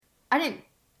I didn't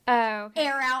okay.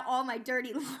 air out all my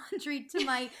dirty laundry to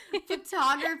my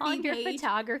photography On your page.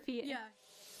 photography. Yeah.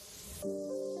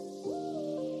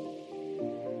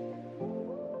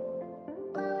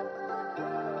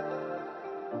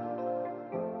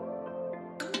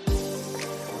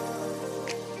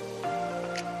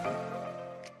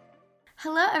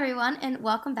 Hello, everyone, and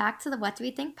welcome back to the What Do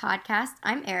We Think podcast.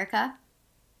 I'm Erica.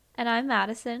 And I'm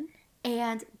Madison.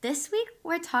 And this week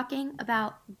we're talking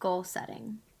about goal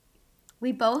setting.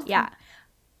 We both,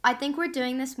 I think we're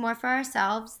doing this more for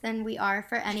ourselves than we are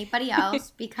for anybody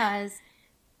else because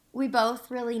we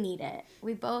both really need it.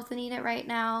 We both need it right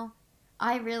now.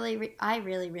 I really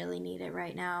need it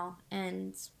right now.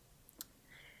 And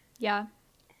yeah.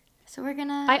 So we're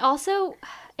gonna...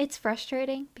 it's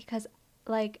frustrating because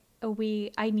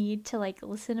I need to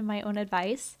listen to my own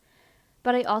advice,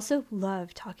 but I also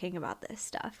love talking about this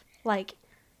stuff. Like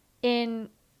in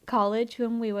college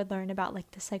when we would learn about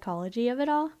the psychology of it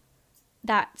all,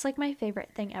 that's my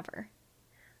favorite thing ever.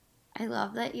 I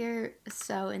love that you're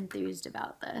so enthused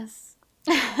about this.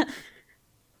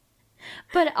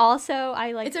 But also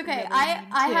it's okay. Really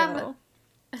I have...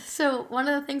 So one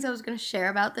of the things I was going to share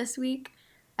about this week,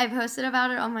 I posted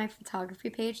about it on my photography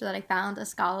page that I found a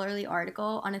scholarly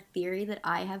article on a theory that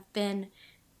I have been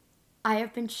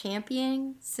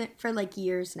championing for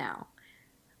years now.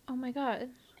 Oh my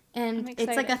god. And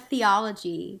it's a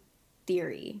theology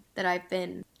theory that I've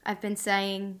been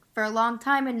saying for a long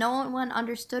time, and no one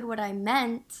understood what I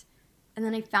meant. And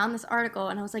then I found this article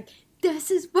and I was like, this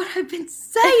is what I've been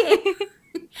saying.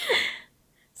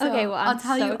 So okay, well, I'll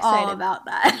tell you all about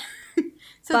that.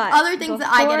 So other things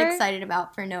that I get excited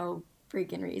about for no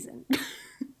freaking reason.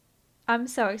 I'm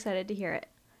so excited to hear it.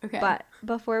 Okay. But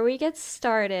before we get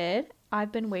started,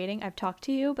 I've been waiting. I've talked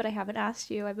to you, but I haven't asked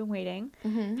you. I've been waiting.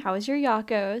 Mm-hmm. How was your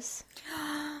Yakos?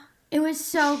 It was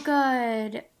so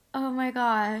good. Oh my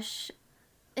gosh.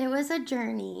 It was a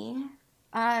journey.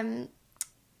 My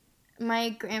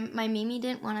Mimi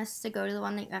didn't want us to go to the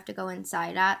one that you have to go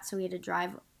inside at, so we had to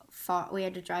drive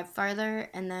farther,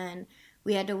 and then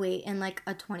we had to wait in a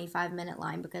 25-minute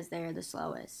line because they're the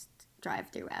slowest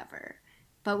drive-through ever.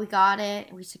 But we got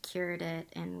it, we secured it,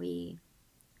 and we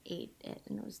ate it,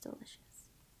 and it was delicious.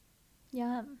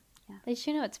 Yum. Yeah. At least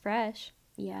you know it's fresh.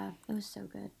 Yeah, it was so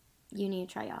good. You need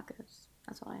to try Yakos.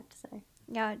 That's all I have to say.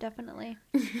 Yeah, definitely.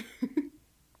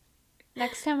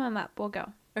 Next time I'm up, we'll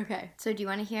go. Okay. So do you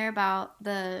want to hear about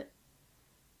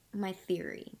my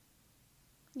theory?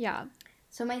 Yeah.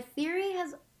 So my theory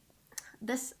has...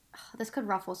 This could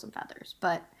ruffle some feathers,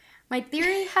 but my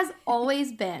theory has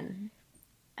always been...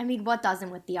 I mean, what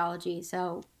doesn't with theology?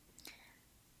 So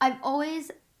I've always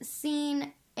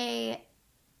seen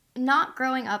not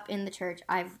growing up in the church,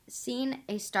 I've seen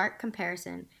a stark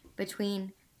comparison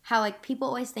between how people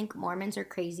always think Mormons are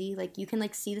crazy. You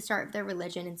can see the start of their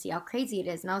religion and see how crazy it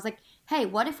is. And I was like, hey,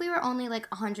 what if we were only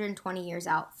 120 years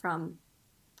out from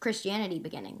Christianity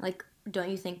beginning? Don't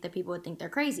you think that people would think they're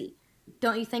crazy?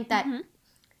 Don't you think that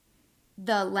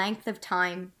the length of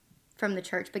time from the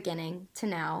church beginning to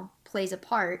now plays a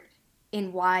part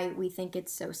in why we think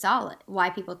it's so solid, why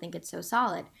people think it's so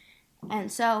solid?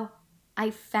 And so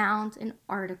I found an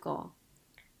article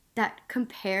that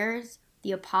compares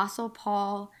the Apostle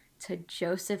Paul to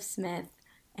Joseph Smith,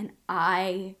 and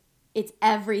it's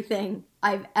everything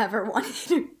I've ever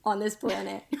wanted on this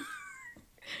planet.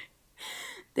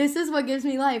 This is what gives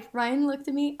me life. Ryan looked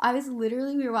at me.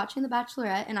 We were watching The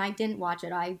Bachelorette, and I didn't watch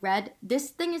it. This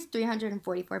thing is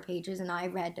 344 pages, and I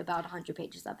read about 100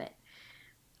 pages of it.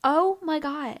 Oh my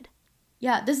god.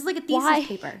 Yeah, this is a thesis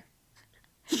paper.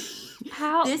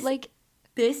 How?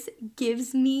 This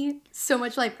gives me so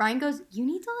much life. Ryan goes, you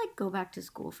need to go back to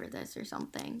school for this or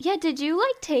something. Yeah, did you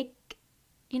take,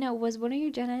 was one of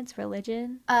your gen eds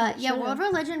religion? Yeah, world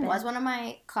religion was one of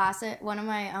my classes, one of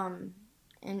my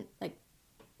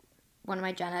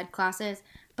gen ed classes.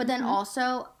 But then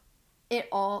also, it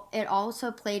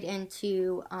also played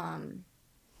into,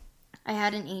 I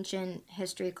had an ancient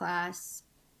history class,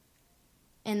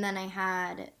 and then I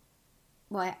had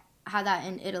that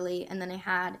in Italy, and then I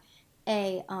had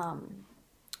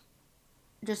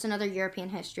just another European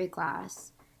history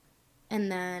class,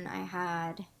 and then I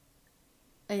had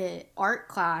a art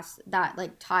class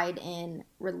that tied in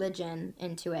religion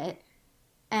into it,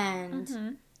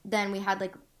 and then we had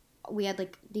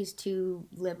these two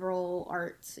liberal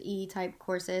arts-y type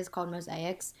courses called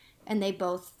mosaics, and they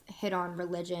both hit on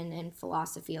religion and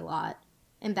philosophy a lot,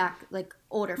 and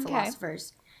older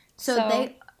philosophers.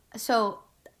 So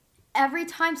every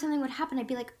time something would happen, I'd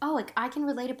be like, oh, I can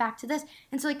relate it back to this.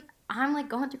 And so, I'm,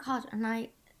 going through college, and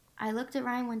I looked at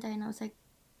Ryan one day, and I was like,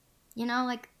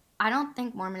 I don't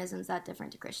think Mormonism's that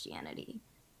different to Christianity.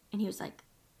 And he was like,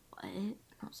 what? And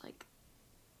I was like,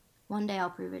 one day I'll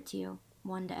prove it to you.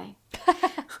 One day.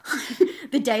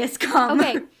 The day has come.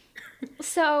 Okay.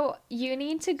 So you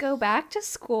need to go back to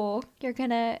school. You're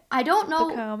gonna I don't know.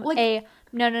 become Like,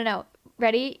 no.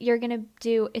 Ready? You're gonna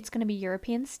do, it's gonna be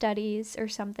European studies or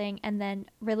something, and then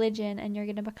religion, and you're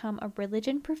gonna become a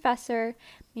religion professor,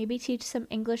 maybe teach some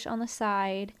English on the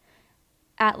side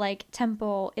at like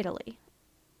Temple, Italy.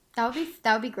 that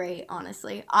would be great,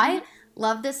 honestly. I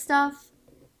love this stuff.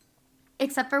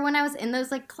 Except for when I was in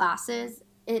those like classes,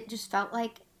 it just felt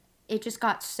like it just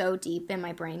got so deep and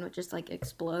my brain would just like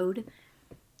explode.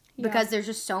 Because there's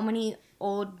just so many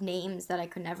old names that I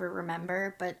could never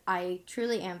remember, but I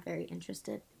truly am very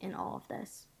interested in all of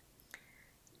this.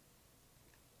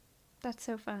 That's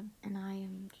so fun. And I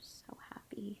am just so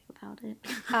happy about it.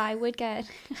 I would get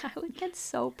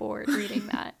so bored reading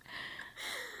that.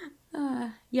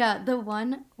 Yeah, the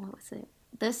one, what was it?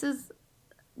 This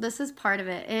is part of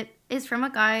it. It is from a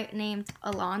guy named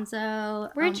Alonzo.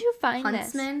 Where'd you find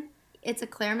Huntsman. It's a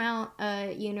Claremont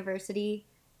University.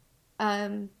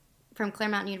 From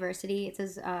Claremont University. It's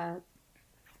his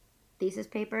thesis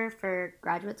paper for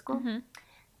graduate school. Mm-hmm.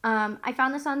 I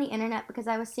found this on the internet because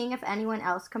I was seeing if anyone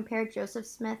else compared Joseph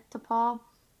Smith to Paul.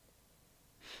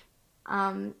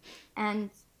 And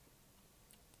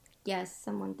yes,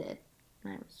 someone did.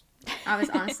 I was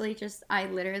honestly I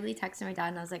literally texted my dad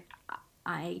and I was like,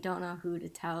 I don't know who to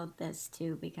tell this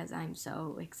to because I'm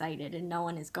so excited and no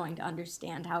one is going to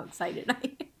understand how excited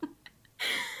I am.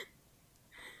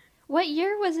 What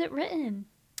year was it written?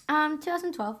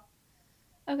 2012.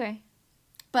 Okay.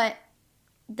 But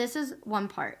this is one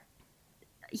part.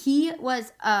 He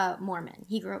was a Mormon.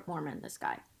 He grew up Mormon, this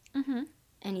guy. Mm-hmm.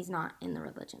 And he's not in the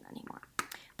religion anymore.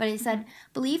 But he said,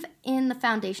 belief in the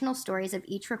foundational stories of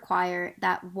each require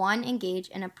that one engage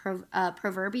in a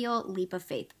proverbial leap of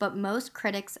faith. But most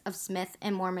critics of Smith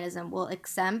and Mormonism will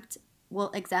exempt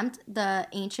the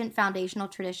ancient foundational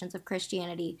traditions of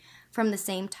Christianity from the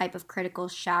same type of critical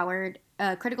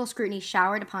scrutiny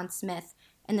showered upon Smith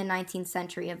in the 19th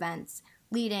century events,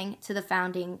 leading to the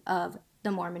founding of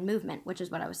the Mormon movement, which is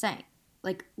what I was saying.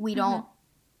 Like, we don't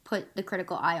put the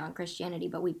critical eye on Christianity,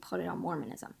 but we put it on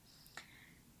Mormonism.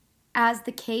 As is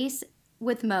the case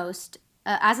with most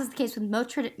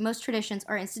traditions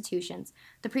or institutions,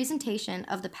 the presentation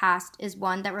of the past is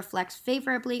one that reflects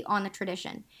favorably on the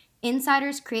tradition.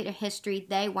 Insiders create a history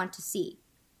they want to see,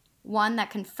 one that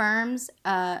conforms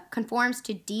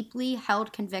to deeply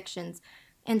held convictions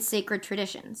and sacred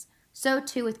traditions. So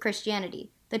too with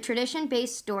Christianity. The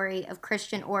tradition-based story of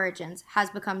Christian origins has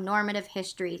become normative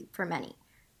history for many.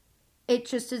 It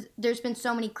just is, there's been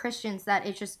so many Christians that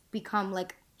it just become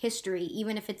like history,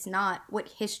 even if it's not what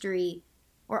history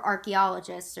or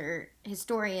archaeologists or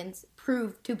historians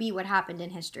prove to be what happened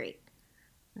in history.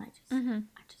 And I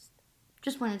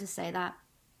just wanted to say that.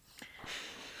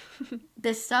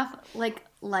 This stuff like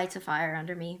lights a fire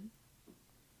under me.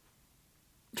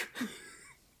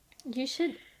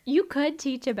 You could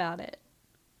teach about it.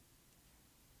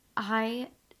 I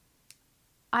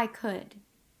could.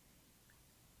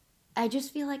 I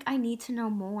just feel like I need to know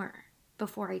more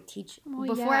before I teach.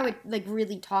 Before I would like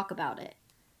really talk about it.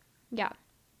 Yeah.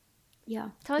 Yeah.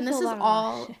 And this is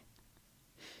all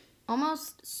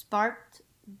almost sparked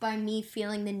by me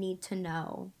feeling the need to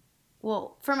know.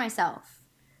 Well, for myself.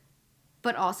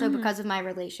 But also because of my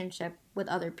relationship with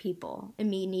other people and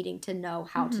me needing to know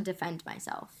how to defend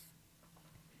myself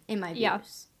in my views. Yeah.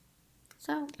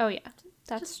 So. Oh, yeah.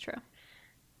 That's true.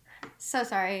 So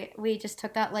sorry. We just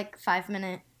took that like 5+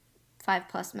 minute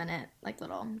like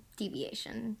little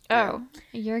deviation. Oh,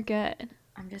 you're good.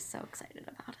 I'm just so excited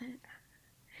about it.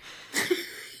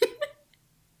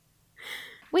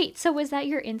 Wait, so was that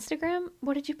your Instagram?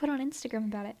 What did you put on Instagram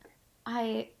about it?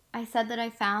 I said that I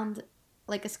found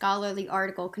like a scholarly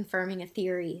article confirming a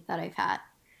theory that I've had.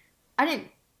 I didn't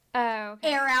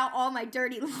air out all my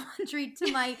dirty laundry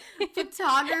to my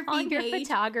photography on your page.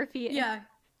 photography. Yeah.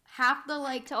 Half the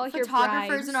like to all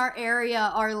photographers in our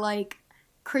area are like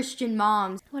Christian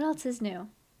moms. What else is new?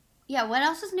 Yeah, what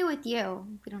else is new with you?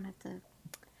 We don't have to.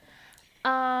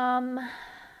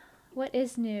 What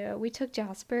is new? We took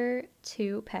Jasper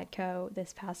to Petco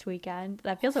this past weekend.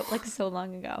 That feels like so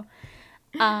long ago.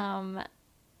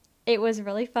 It was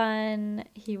really fun.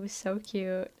 He was so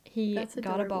cute. He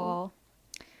got a ball.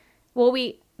 Well,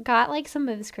 we got like some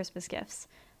of his Christmas gifts.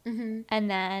 Mm-hmm. And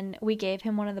then we gave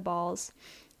him one of the balls.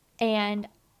 And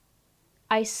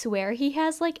I swear he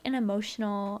has like an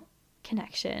emotional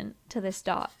connection to this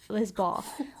ball.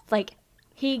 Like,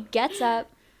 he gets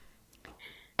up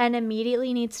and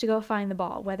immediately needs to go find the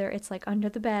ball, whether it's like under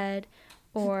the bed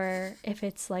or if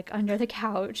it's like under the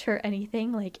couch or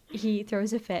anything. Like he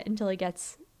throws a fit until he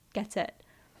gets it.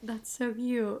 That's so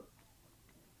cute.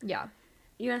 Yeah.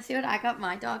 You want to see what I got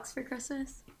my dogs for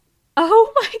Christmas?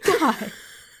 Oh my god.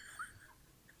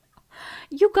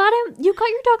 You got your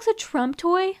dogs a Trump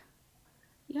toy?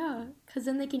 Yeah, because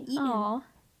then they can eat him. Aw.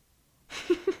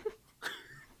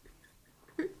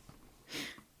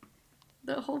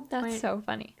 The whole point. That's so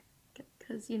funny.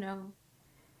 Because, you know,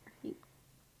 you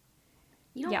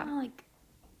don't Yeah. want to, like,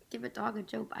 give a dog a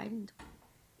Joe Biden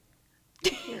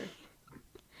toy. Here.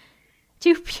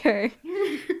 Too pure.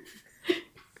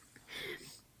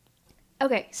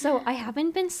 Okay, so I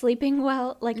haven't been sleeping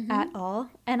well, like, at all.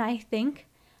 And I think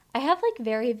I have, like,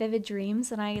 very vivid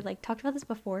dreams. And I, like, talked about this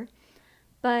before.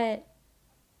 But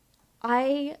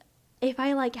if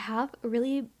I, like, have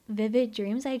really vivid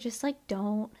dreams, I just, like,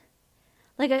 don't.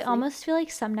 Like, I almost feel like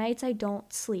some nights I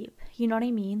don't sleep. You know what I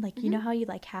mean? Like, you know how you,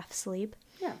 like, half sleep?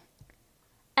 Yeah.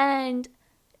 And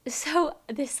so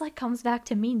this, like, comes back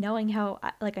to me knowing how,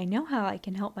 like, I know how I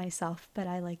can help myself, but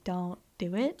I, like, don't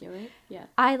do it. Do it? Yeah.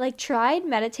 I, like, tried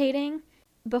meditating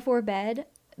before bed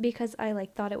because I,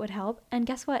 like, thought it would help. And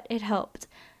guess what? It helped.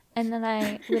 And then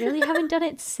I literally haven't done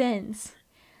it since.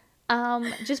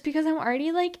 Just because I'm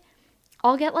already, like,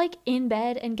 I'll get, like, in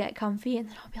bed and get comfy, and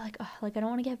then I'll be like, oh, like, I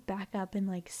don't want to get back up and,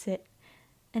 like, sit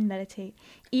and meditate.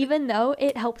 Even though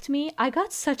it helped me, I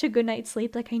got such a good night's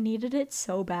sleep. Like, I needed it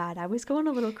so bad. I was going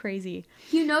a little crazy.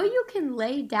 You know you can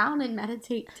lay down and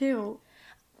meditate, too.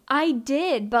 I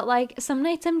did, but, like, some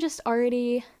nights I'm just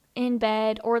already in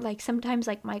bed, or, like, sometimes,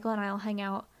 like, Michael and I'll hang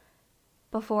out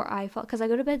before I fall, because I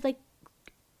go to bed, like,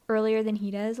 earlier than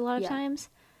he does a lot of times.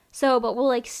 So, but we'll,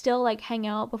 like, still, like, hang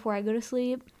out before I go to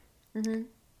sleep. Mm-hmm.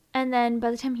 And then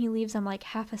by the time he leaves, I'm like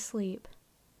half asleep.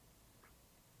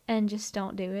 And just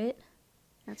don't do it.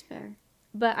 That's fair.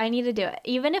 But I need to do it.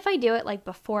 Even if I do it like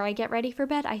before I get ready for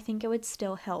bed, I think it would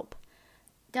still help.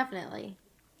 Definitely.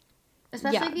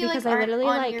 Especially if you because like I aren't literally,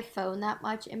 on like, your phone that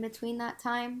much in between that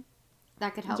time.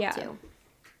 That could help too.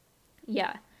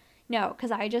 Yeah. No,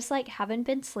 because I just like haven't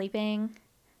been sleeping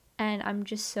and I'm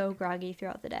just so groggy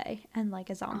throughout the day and like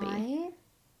a zombie.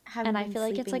 I feel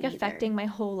like it's like affecting my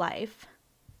whole life.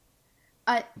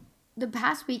 The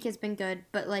past week has been good,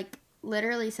 but like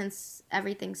literally since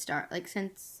everything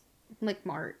since like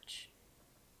March,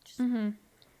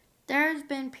 there's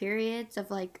been periods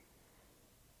of like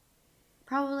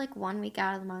probably like 1 week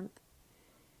out of the month,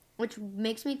 which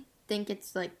makes me think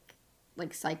it's like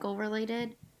cycle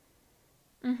related.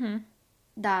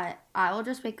 That I will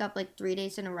just wake up like 3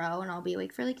 days in a row and I'll be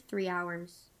awake for like 3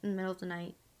 hours in the middle of the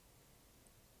night.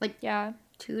 Like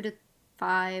 2 to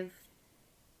 5,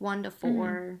 1 to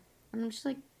 4. And I'm just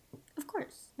like, of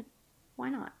course. Like, why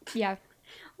not? Yeah.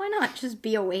 Why not just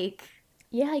be awake?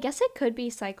 Yeah, I guess it could be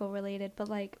cycle related, but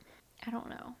like, I don't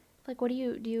know. Like, what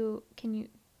can you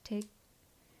take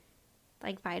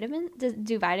like vitamins?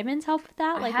 Do vitamins help with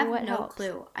that? Like, I have what no helps?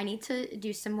 clue. I need to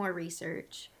do some more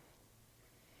research.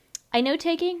 I know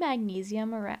taking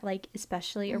magnesium around, like,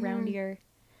 especially around your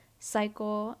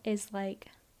cycle is like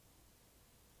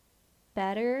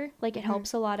better. Like, it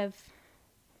helps a lot of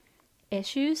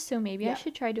issues. So maybe I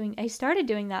should try I started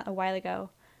doing that a while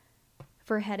ago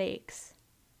for headaches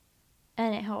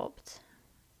and it helped.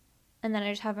 And then I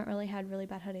just haven't really had really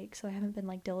bad headaches. So I haven't been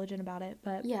like diligent about it,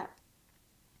 but yeah.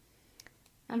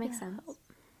 That makes sense.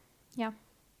 Yeah.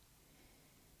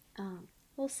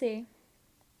 We'll see.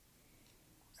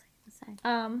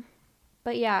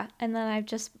 But yeah, and then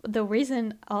the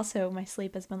reason also my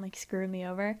sleep has been like screwing me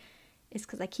over is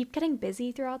because I keep getting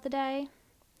busy throughout the day,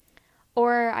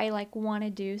 or I like want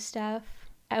to do stuff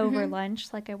over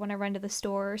lunch, like I want to run to the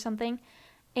store or something,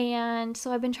 and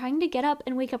so I've been trying to get up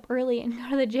and wake up early and go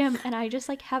to the gym, and I just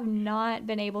like have not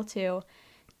been able to.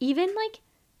 Even like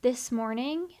this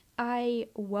morning, the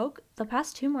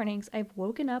past 2 mornings, I've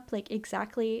woken up like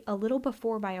exactly a little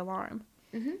before my alarm.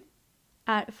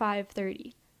 At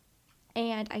 5:30,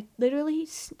 and I literally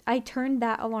I turned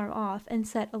that alarm off and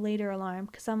set a later alarm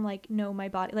because I'm like, no, my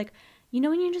body, like, you know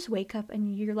when you just wake up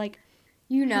and you're like,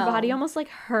 your body almost like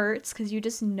hurts because you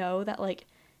just know that like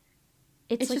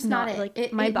it's like just not it.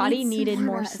 Like my body needed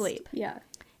more sleep.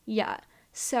 Yeah.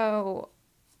 So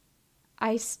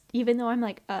even though I'm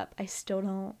like up, I still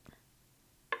don't.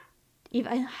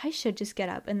 I should just get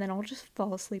up and then I'll just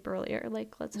fall asleep earlier.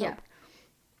 Like, let's hope.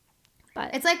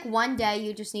 But it's like one day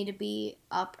you just need to be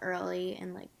up early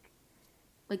and like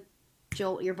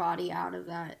jolt your body out of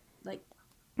that like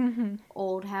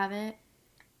old habit.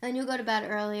 Then you'll go to bed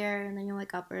earlier and then you'll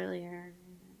wake up earlier.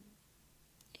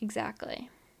 Exactly.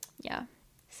 Yeah.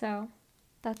 So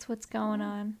That's what's going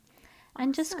on.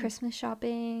 And just Awesome. Christmas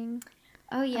shopping.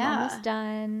 Oh, yeah. I'm almost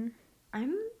done.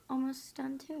 I'm almost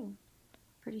done, too.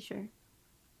 Pretty sure.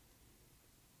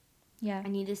 Yeah. I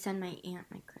need to send my aunt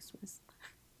my Christmas.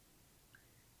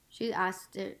 She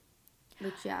asked it.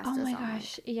 Like, she asked Oh us my on,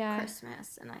 gosh. like, Yeah.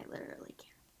 Christmas, and I literally can't.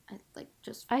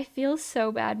 I feel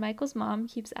so bad. Michael's mom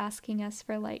keeps asking us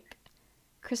for, like,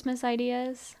 Christmas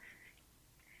ideas.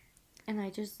 And I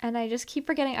just keep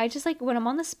forgetting. I just, like, when I'm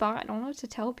on the spot, I don't know what to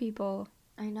tell people.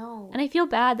 I know. And I feel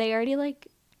bad. They already, like,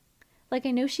 I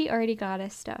know she already got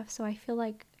us stuff. So I feel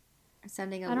like,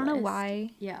 Sending a I don't list. know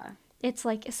why. Yeah. It's,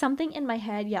 like, something in my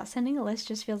head. Yeah, sending a list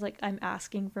just feels like I'm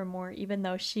asking for more, even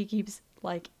though she keeps,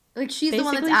 like, She's the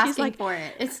one that's basically, she's asking like- for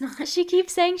it. It's not. she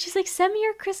keeps saying, she's like, send me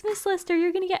your Christmas list or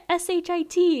you're going to get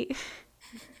SHIT.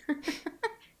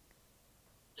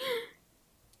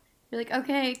 You're like,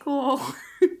 okay, cool.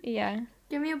 Yeah.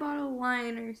 Give me a bottle of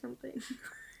wine or something.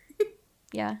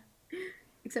 Yeah.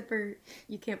 Except for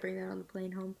you can't bring that on the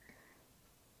plane home.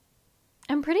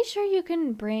 I'm pretty sure you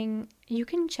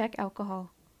can check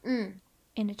alcohol Mm.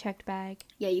 in a checked bag.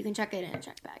 Yeah, you can check it in a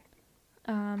checked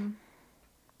bag.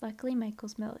 Luckily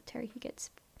Michael's military. He gets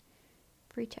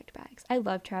free checked bags. I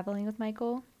love traveling with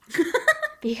Michael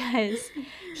because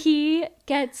he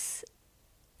gets,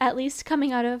 at least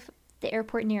coming out of the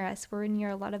airport near us, we're near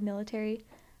a lot of military.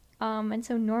 And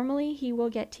so normally he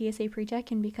will get TSA pre-check,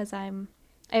 and because I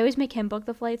always make him book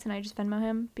the flights and I just Venmo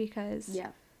him because Yeah.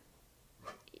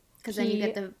 Because then you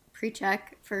get the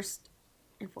pre-check first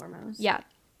and foremost. Yeah.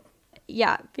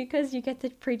 Yeah, because you get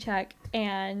the pre-check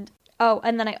and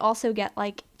then I also get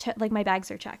like my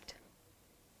bags are checked.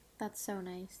 That's so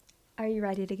nice. Are you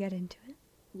ready to get into it?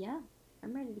 Yeah,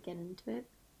 I'm ready to get into it.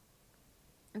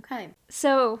 Okay.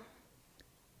 So,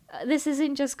 this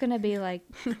isn't just going to be like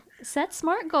set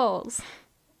SMART goals.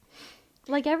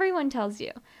 Like everyone tells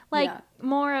you. Like Yeah.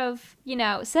 more of,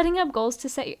 setting up goals to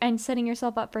setting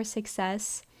yourself up for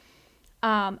success.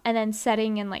 And then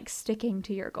setting and like sticking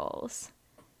to your goals.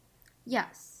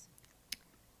 Yes.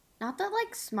 Not that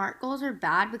like SMART goals are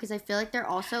bad, because I feel like they're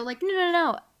also like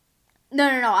No.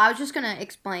 No. I was just gonna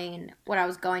explain what I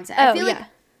was going to say. I feel like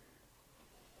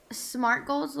SMART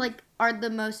goals like are the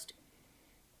most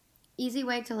easy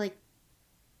way to like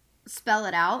spell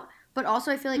it out, but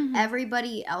also I feel like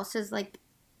everybody else's like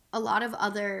a lot of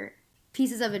other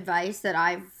pieces of advice that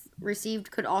I've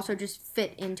received could also just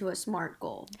fit into a SMART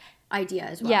goal idea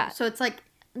as well. Yeah. So it's like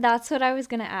That's what I was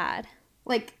going to add.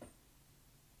 Like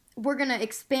we're gonna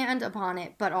expand upon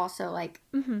it, but also like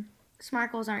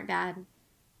SMART goals aren't bad,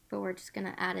 but we're just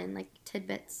gonna add in like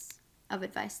tidbits of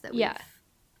advice that we've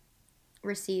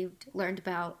received, learned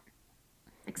about,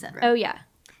 etc. Oh yeah.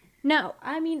 No,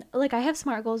 I mean, like I have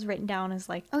SMART goals written down as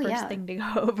like first thing to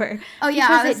go over. Oh yeah,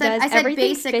 I said everything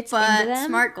basic, fits but into them.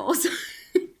 SMART goals.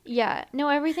 Yeah, no,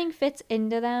 everything fits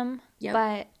into them. Yep.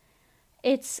 But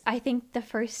I think the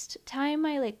first time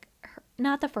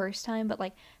not the first time, but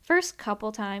like first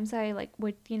couple times I like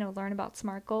would, learn about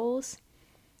SMART goals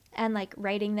and like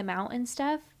writing them out and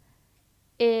stuff.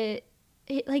 It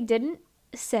like didn't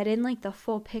set in like the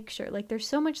full picture. Like there's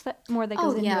so much more that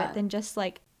goes into it than just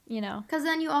like, Because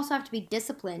then you also have to be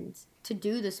disciplined to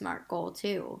do the SMART goal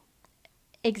too.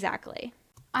 Exactly.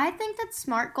 I think that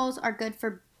SMART goals are good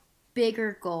for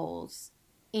bigger goals,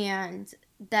 and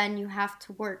then you have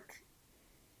to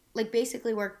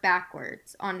basically work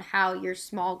backwards on how your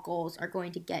small goals are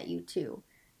going to get you to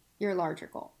your larger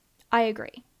goal. I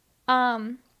agree.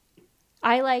 I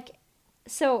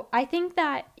think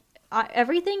that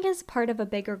everything is part of a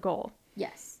bigger goal.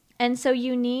 Yes. And so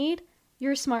you need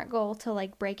your SMART goal to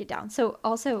like break it down. So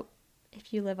also,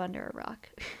 if you live under a rock,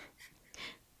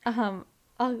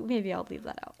 maybe I'll leave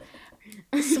that out.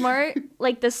 SMART,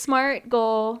 like the SMART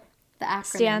goal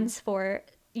stands for,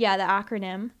 the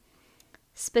acronym: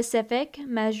 specific,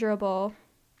 measurable,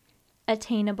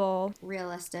 attainable,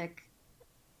 realistic,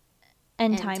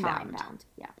 and time-bound.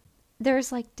 Yeah.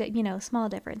 There's like, small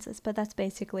differences, but that's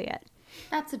basically it.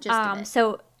 That's the gist of it.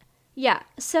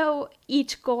 So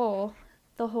each goal,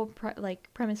 the whole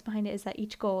premise behind it is that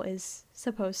each goal is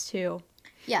supposed to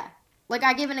like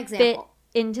I give an example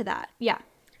fit into that. Yeah.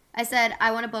 I said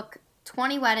I want to book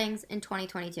 20 weddings in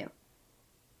 2022.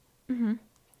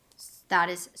 That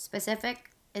is specific.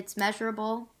 It's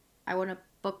measurable. I want to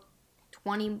book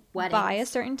 20 weddings By a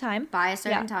certain time.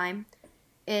 time.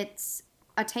 It's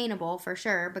attainable for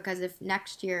sure, because if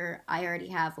next year I already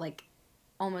have like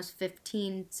almost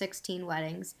 15, 16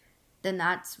 weddings, then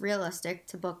that's realistic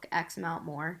to book X amount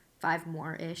more, 5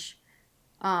 more-ish.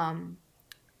 And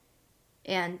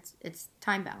it's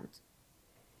time-bound.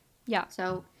 Yeah.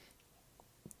 So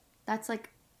that's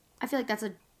like, I feel like that's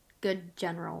a good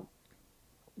general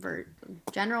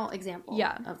example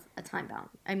Yeah. of a time-bound.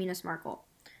 I mean, a SMART goal.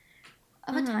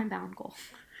 Of a time-bound goal.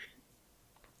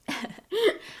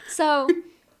 So,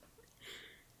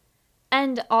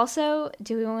 and also,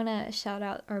 do we want to shout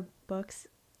out our books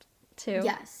too?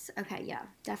 Yes. Okay, yeah,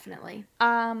 definitely.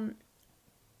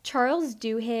 Charles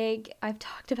Duhigg, I've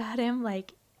talked about him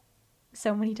like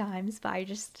so many times, but I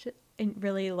just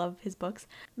really love his books.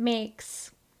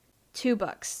 Makes 2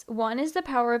 books. One is The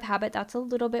Power of Habit. That's a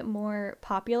little bit more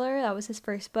popular. That was his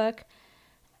first book.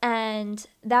 And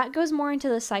that goes more into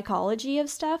the psychology of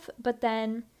stuff. But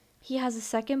then he has a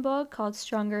second book called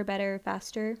Stronger, Better,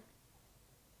 Faster.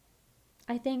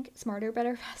 I think Smarter,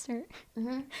 Better, Faster.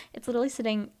 Mm-hmm. It's literally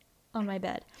sitting on my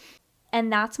bed. And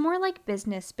that's more like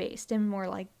business based and more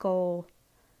like goal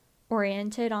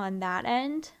oriented on that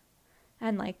end.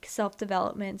 And like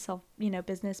self-development,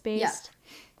 business based.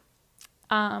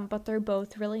 Yeah. But they're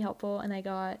both really helpful, and I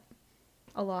got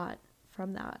a lot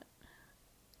from that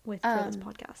for this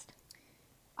podcast.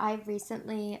 I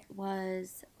recently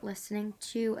was listening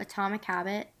to Atomic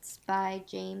Habits by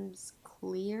James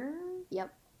Clear.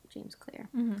 Yep, James Clear.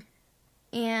 Mm-hmm.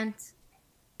 And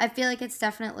I feel like it's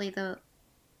definitely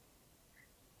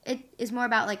it is more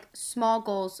about like small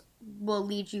goals will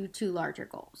lead you to larger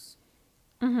goals.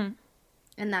 Mm-hmm.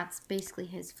 And that's basically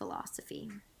his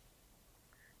philosophy.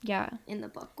 Yeah. In the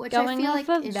book, which going I feel off like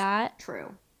of is that,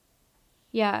 true.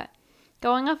 Yeah.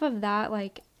 Going off of that,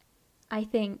 like, I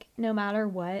think no matter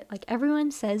what, like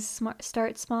everyone says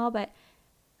start small, but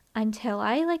until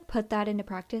I like put that into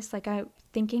practice, like I'm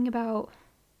thinking about,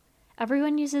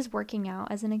 everyone uses working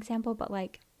out as an example, but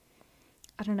like,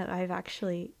 I don't know, I've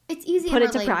actually it's easy put and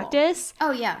it to relatable. practice.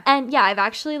 Oh yeah. And yeah, I've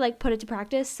actually like put it to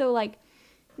practice. So like,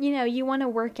 you want to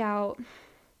work out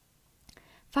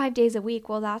 5 days a week.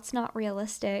 Well, that's not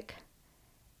realistic.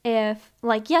 If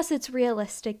like, yes, it's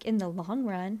realistic in the long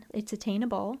run, it's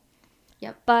attainable.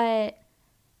 Yep. But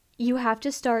you have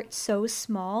to start so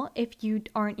small if you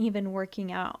aren't even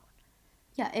working out.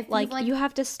 Yeah, if like you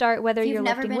have to start whether you're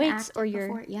lifting weights or you're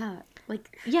before. Yeah,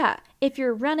 like yeah, if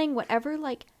you're running, whatever,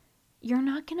 like you're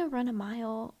not gonna run a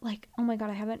mile. Like, oh my god,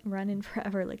 I haven't run in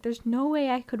forever. Like, there's no way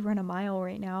I could run a mile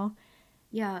right now.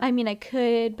 Yeah, I mean, I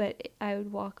could, but I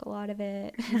would walk a lot of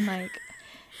it and like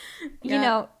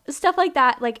yeah. Stuff like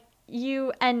that. Like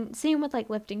and same with like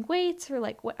lifting weights or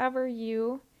like whatever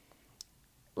you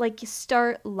like,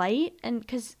 start light. And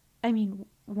because I mean,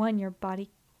 one, your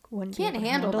body wouldn't Can't be able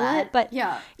to handle it, that. but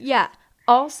yeah.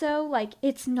 Also, like,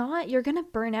 it's not, you're gonna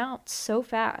burn out so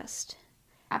fast.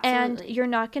 Absolutely. And you're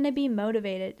not gonna be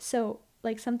motivated. So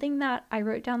like, something that I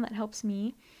wrote down that helps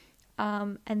me,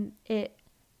 and it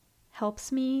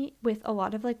helps me with a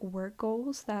lot of like work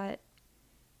goals that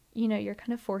you're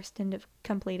kind of forced into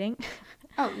completing.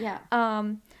 Oh yeah.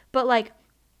 But like,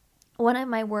 one of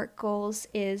my work goals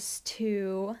is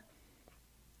to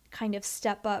kind of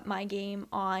step up my game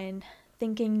on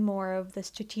thinking more of the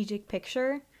strategic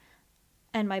picture.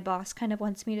 And my boss kind of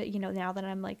wants me to, now that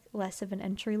I'm like less of an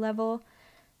entry level,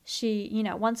 she,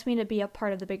 wants me to be a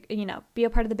part of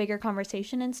the bigger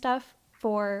conversation and stuff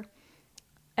for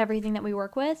everything that we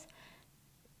work with.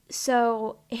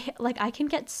 So like, I can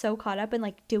get so caught up in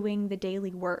like doing the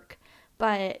daily work,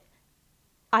 but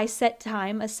I set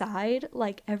time aside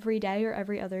like every day or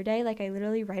every other day. Like, I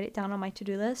literally write it down on my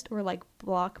to-do list or like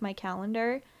block my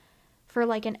calendar for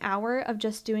like an hour of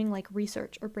just doing like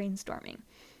research or brainstorming.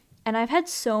 And I've had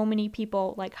so many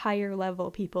people, like higher level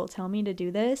people, tell me to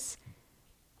do this.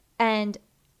 And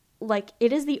like,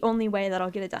 it is the only way that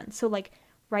I'll get it done. So like,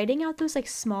 writing out those like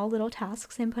small little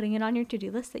tasks and putting it on your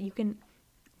to-do list that you can,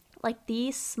 like,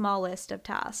 the smallest of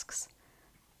tasks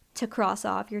to cross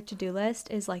off your to-do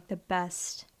list is like the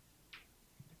best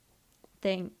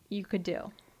thing you could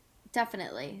do.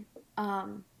 Definitely.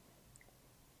 And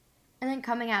then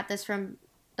coming at this from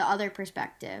the other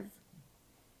perspective,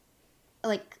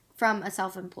 like from a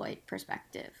self-employed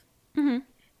perspective. Mm-hmm.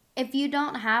 If you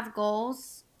don't have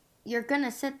goals, you're going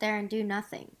to sit there and do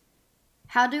nothing.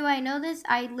 How do I know this?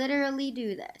 I literally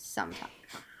do this sometimes.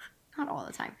 Not all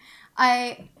the time.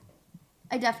 I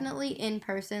definitely in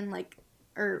person, like,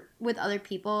 or with other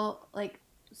people, like,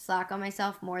 slack on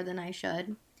myself more than I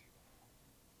should.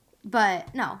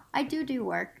 But no, I do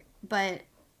work. But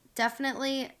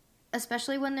definitely,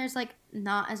 especially when there's like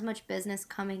not as much business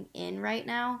coming in right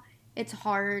now, it's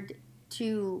hard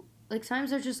to, like,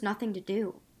 sometimes there's just nothing to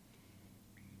do.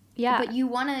 Yeah. But you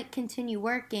want to continue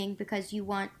working because I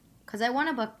want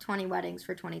to book 20 weddings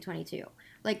for 2022.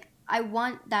 Like, I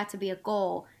want that to be a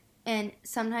goal. And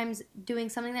sometimes doing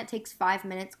something that takes 5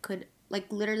 minutes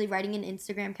like literally writing an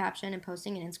Instagram caption and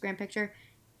posting an Instagram picture,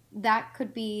 that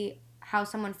could be how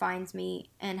someone finds me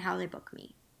and how they book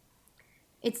me.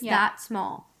 It's Yeah. that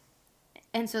small.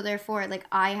 And so therefore, like,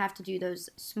 I have to do those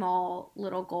small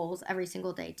little goals every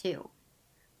single day too.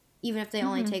 Even if they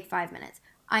only take 5 minutes.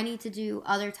 I need to do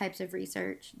other types of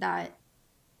research that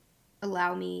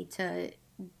allow me to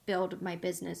build my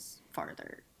business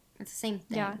farther. It's the same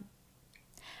thing. Yeah.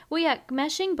 Well, yeah,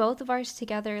 meshing both of ours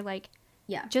together, like,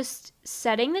 Yeah. just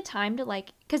setting the time to,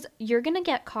 like, because you're going to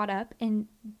get caught up in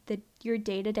your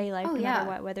day-to-day life Oh, no yeah. matter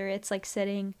what, whether it's, like,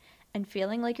 sitting and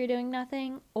feeling like you're doing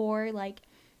nothing or, like,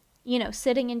 you know,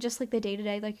 sitting in just, like, the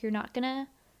day-to-day. Like, you're not going to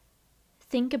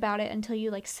think about it until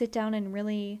you, like, sit down and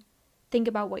really think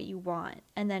about what you want.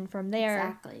 And then from there,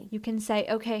 Exactly. you can say,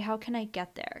 okay, how can I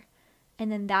get there?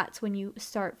 And then that's when you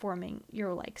start forming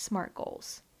your, like, SMART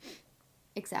goals.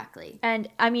 Exactly. And,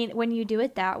 I mean, when you do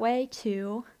it that way,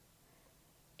 too,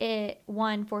 it,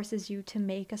 one, forces you to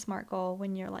make a SMART goal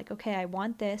when you're like, okay, I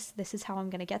want this. This is how I'm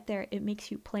going to get there. It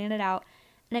makes you plan it out.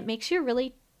 And it makes you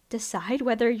really decide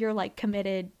whether you're, like,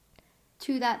 committed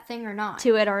to that thing or not.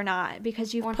 to it or not,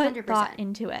 because you've 100%. put thought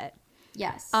into it.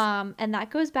 Yes. And that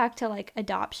goes back to, like,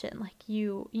 adoption. Like,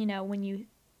 you know, when you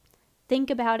think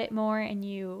about it more and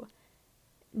you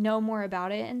know more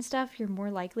about it and stuff, you're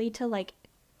more likely to, like,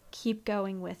 keep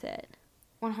going with it.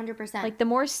 100%. Like, the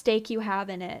more stake you have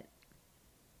in it,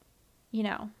 you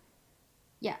know.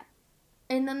 Yeah.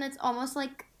 And then it's almost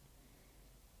like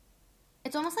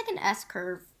an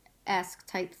S-curve-esque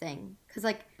type thing. Because,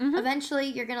 like, eventually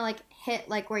you're going to, like, hit,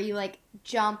 like, where you, like,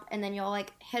 jump, and then you'll,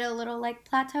 like, hit a little, like,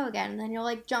 plateau again. And then you'll,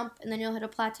 like, jump, and then you'll hit a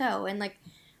plateau. And, like,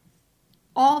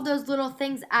 all of those little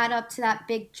things add up to that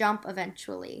big jump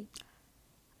eventually.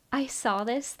 I saw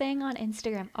this thing on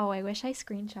Instagram. Oh, I wish I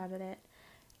screenshotted it.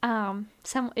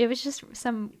 It was just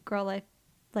some girl,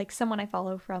 like someone I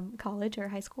follow from college or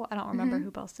high school. I don't remember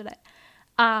who posted it.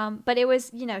 But it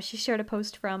was, you know, she shared a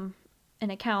post from an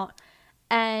account,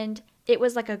 and it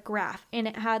was like a graph, and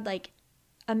it had like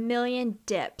a million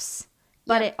dips,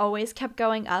 but it always kept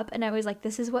going up. And I was like,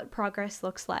 this is what progress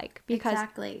looks like, because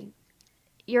Exactly.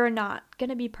 you're not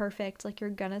gonna be perfect. Like, you're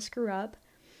gonna screw up.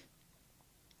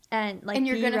 And, like,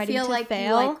 you're gonna feel like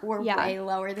fail. you, like, were way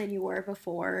lower than you were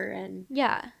before. And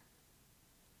yeah.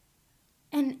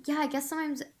 And yeah, I guess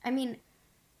sometimes, I mean,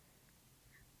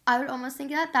 I would almost think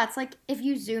that that's like if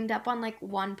you zoomed up on like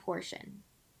one portion.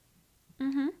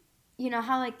 Mm-hmm. You know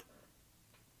how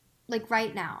like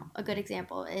right now, a good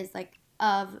example is like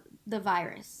of the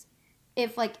virus.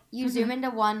 If like you zoom into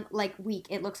one like week,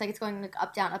 it looks like it's going like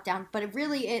up down, but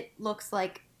it looks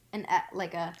like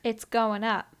it's going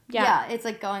up. Yeah, it's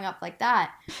like going up like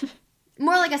that.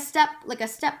 More like a step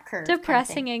curve.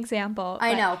 Depressing example.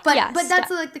 I know, but that's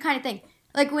like the kind of thing.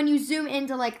 Like when you zoom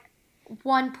into like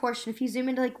one portion, if you zoom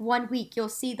into like 1 week, you'll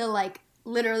see the like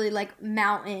literally like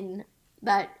mountain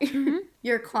that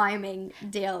you're climbing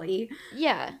daily.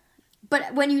 Yeah.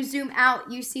 But when you zoom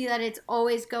out, you see that it's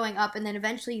always going up, and then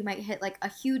eventually you might hit like a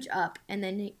huge up, and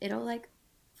then it'll like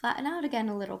flatten out again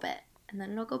a little bit, and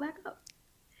then it'll go back up.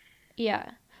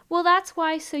 Yeah. Well, that's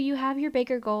why, so you have your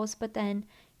bigger goals, but then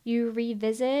you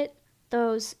revisit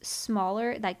those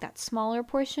smaller, like that smaller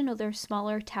portion of their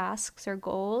smaller tasks or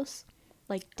goals,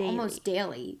 like daily. Almost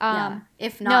daily. Yeah.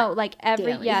 If not, no, like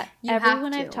daily.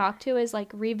 Everyone I've talked to is like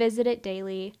revisit it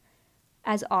daily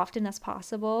as often as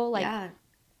possible. Like, yeah.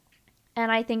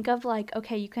 And I think of like,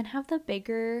 okay, you can have the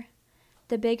bigger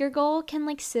goal can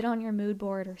like sit on your mood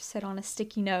board or sit on a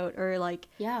sticky note or like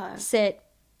sit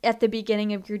at the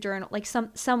beginning of your journal, like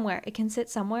somewhere. It can sit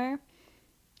somewhere.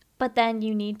 But then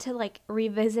you need to like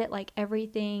revisit like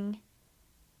everything,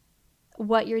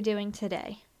 what you're doing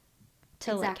today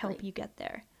to like help you get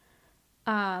there.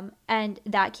 And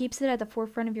that keeps it at the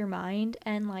forefront of your mind,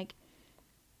 and like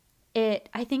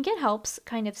I think it helps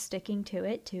kind of sticking to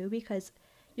it too, because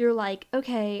you're like,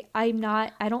 okay, I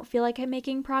don't feel like I'm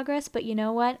making progress, but you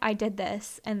know what? I did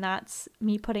this, and that's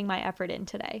me putting my effort in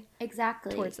today.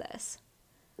 Exactly. Towards this.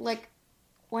 Like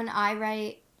when I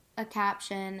write a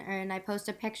caption and I post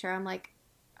a picture, I'm like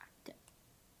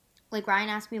Ryan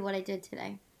asked me what I did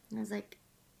today. And I was like,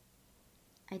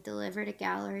 I delivered a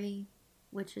gallery,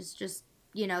 which is just,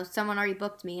 someone already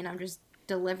booked me and I'm just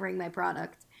delivering my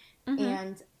product. Mm-hmm.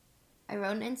 And I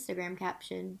wrote an Instagram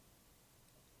caption,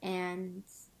 and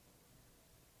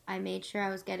I made sure I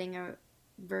was getting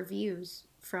reviews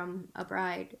from a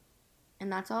bride.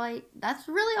 And that's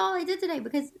really all I did today,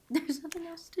 because there's nothing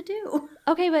else to do.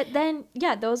 Okay, but then,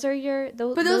 yeah, those are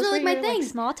like my things.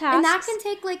 Like, small tasks. And that can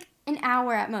take like an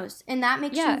hour at most. And that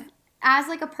makes you, as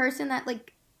like a person that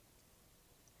like,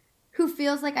 who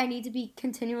feels like I need to be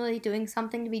continually doing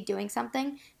something to be doing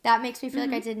something, that makes me feel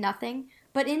like I did nothing.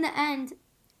 But in the end,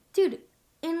 dude,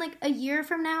 in like a year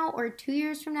from now or 2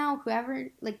 years from now, whoever,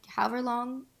 like however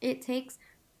long it takes,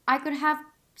 I could have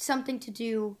something to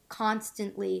do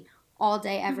constantly all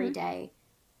day, every Mm-hmm. day.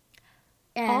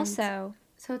 And Also,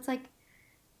 so it's like,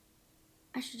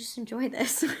 I should just enjoy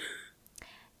this.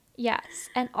 yes.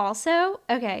 And also,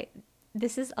 okay,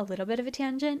 this is a little bit of a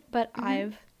tangent, but Hmm.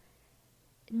 I've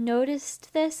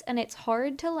noticed this and it's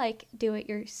hard to like do it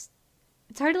it's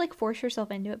hard to like force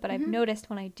yourself into it, but I've Hmm. noticed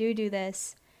when I do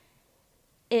this,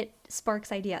 it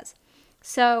sparks ideas.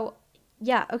 So,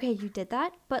 yeah, okay, you did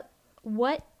that, but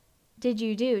what did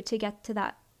you do to get to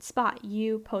that spot?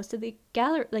 You posted the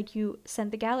gallery, like you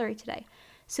sent the gallery today.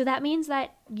 So that means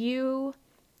that you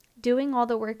doing all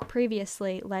the work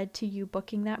previously led to you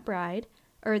booking that bride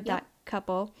or Yep. that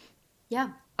couple.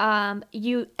 Yeah.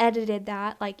 You edited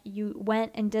that, like you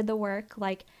went and did the work,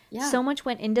 like Yeah. so much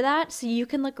went into that, so you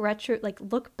can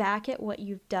look back at what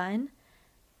you've done.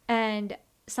 And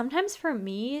sometimes for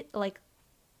me, like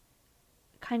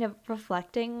kind of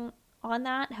reflecting on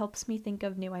that helps me think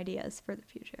of new ideas for the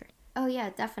future. Oh, yeah,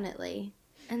 definitely.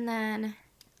 And then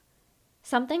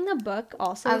Something the book I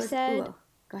also was, said ooh,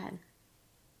 go ahead.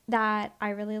 that I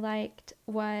really liked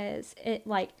was it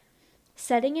like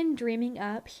setting and dreaming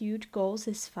up huge goals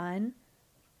is fun,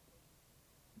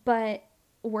 but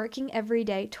working every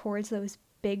day towards those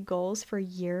big goals for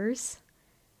years,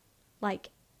 like,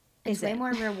 It's way isn't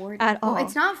more rewarding. at Well,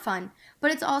 it's all. not fun,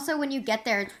 but it's also when you get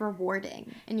there, it's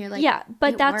rewarding. And you're like, Yeah,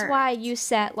 but it that's why you worked.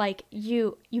 set like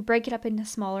you break it up into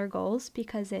smaller goals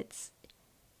because it's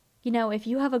if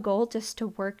you have a goal just to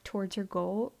work towards your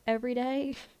goal every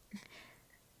day,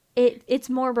 it's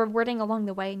more rewarding along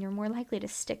the way and you're more likely to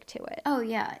stick to it. Oh,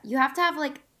 yeah. You have to have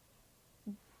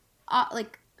uh,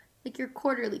 like, like your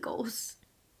quarterly goals,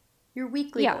 your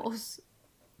weekly Yeah. goals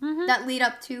Mhm. that lead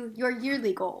up to your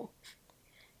yearly goal.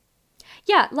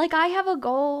 Yeah, like I have a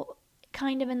goal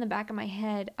kind of in the back of my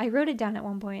head. I wrote it down at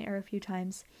one point or a few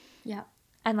times Yeah.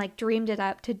 and like dreamed it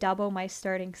up to double my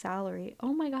starting salary.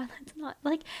 Oh my god, that's not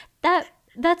like that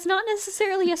that's not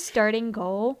necessarily a starting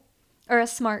goal or a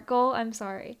smart goal, I'm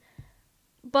sorry.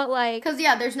 But like Because,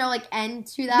 yeah, there's no, like, end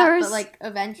to that, but, there's like, yeah,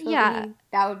 eventually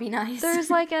that would be nice. there's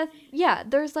like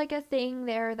a thing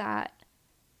there that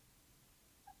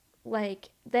like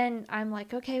then I'm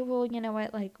like, okay, well, you know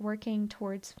what? Like working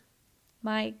towards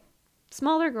my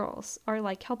smaller goals are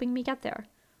like helping me get there.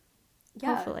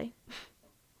 Yeah. Hopefully.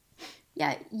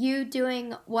 Yeah. You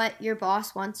doing what your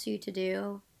boss wants you to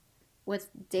do with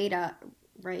data,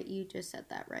 right? You just said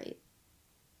that, right?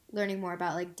 Learning more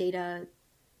about, like, data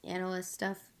analyst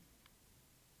stuff.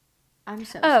 I'm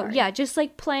so Oh, sorry. yeah, just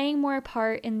like playing more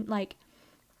part in like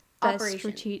the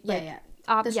Operation. Yeah,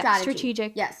 yeah. The yeah, strategy.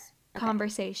 strategic Yes. Okay.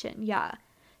 conversation. Yeah.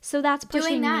 So that's Doing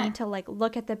pushing me that. to like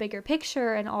look at the bigger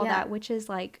picture and all Yeah. that, which is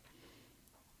like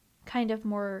kind of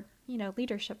more,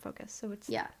 leadership focused. So it's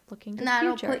Yeah. looking to And the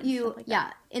that'll future put and stuff you, like that.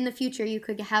 yeah, in the future, you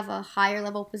could have a higher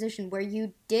level position where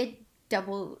you did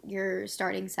double your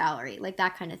starting salary, like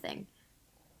that kind of thing.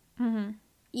 Mhm.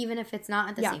 Even if it's not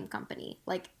at the Yeah. same company.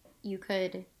 Like, you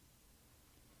could,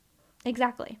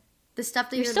 Exactly. the stuff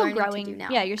that You're you're still learning to do growing. Yeah,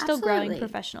 now. you're still growing Absolutely.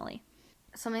 professionally.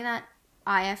 Something that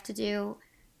I have to do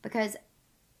because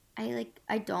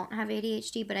I don't have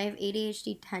ADHD, but I have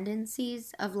ADHD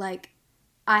tendencies of like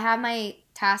I have my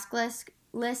task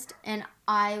list and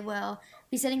I will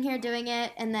be sitting here doing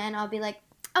it and then I'll be like,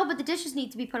 "Oh, but the dishes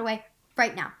need to be put away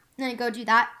right now." And then I go do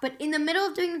that. But in the middle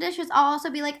of doing the dishes, I'll also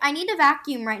be like, "I need to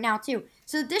vacuum right now too."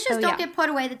 So the dishes Oh don't yeah. get put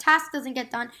away, the task doesn't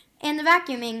get done, and the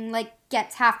vacuuming like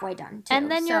gets halfway done And too.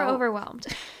 then you're So, overwhelmed.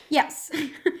 yes.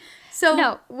 So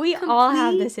No, we all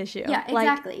have complete this issue. yeah, Like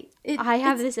exactly. I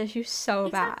have It's this issue so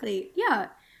bad. exactly. Yeah.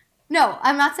 No,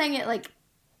 I'm not saying it like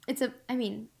I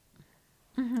mean,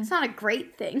 Hmm. it's not a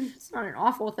great thing. It's not an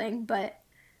awful thing, but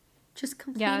just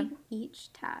Yeah. completing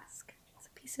each task. It's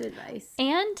a piece of advice.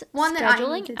 And One that I need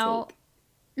scheduling to out,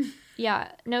 take.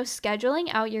 yeah, no, scheduling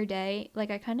out your day. Like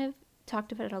I kind of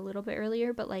talked about it a little bit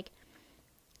earlier, but like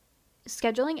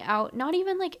scheduling out, not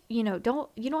even like, you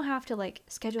don't have to like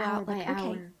schedule Hour out by like, okay,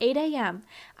 hour. 8 a.m.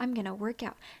 I'm going to work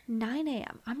out. 9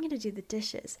 a.m. I'm going to do the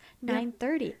dishes. Yeah.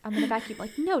 9:30 I'm going to vacuum.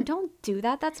 Like, no, don't do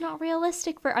that. That's not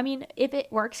realistic I mean, if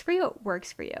it works for you, it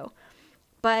works for you.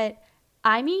 But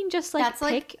I mean, just like That's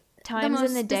like pick the times in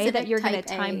most the day that specific you're going to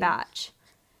type time A. batch.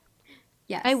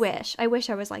 Yes. I wish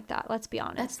I was like that. Let's be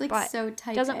honest. That's like But so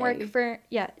type doesn't work A. for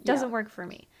doesn't work for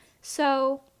me.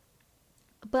 So,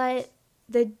 but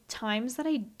the times that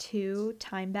I do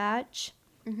time batch,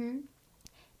 Mhm.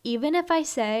 even if I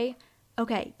say,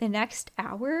 okay, the next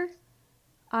hour,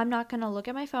 I'm not going to look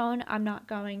at my phone. I'm not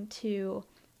going to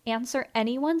answer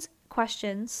anyone's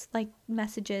questions, like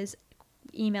messages,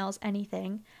 emails,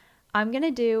 anything. I'm going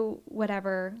to do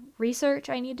whatever research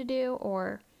I need to do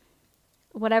or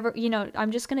whatever,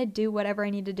 I'm just going to do whatever I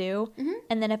need to do. Mm-hmm.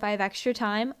 And then if I have extra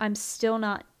time, I'm still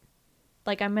not,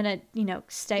 like, I'm going to,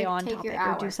 stay on topic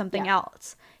or do something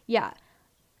else. Yeah.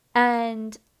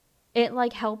 And it,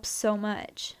 like, helps so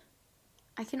much.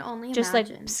 I can only just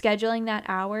imagine. Like scheduling that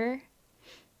hour.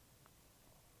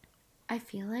 I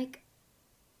feel like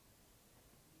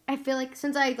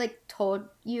since I like told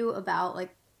you about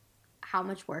like how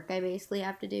much work I basically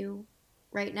have to do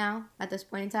right now at this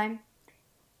point in time,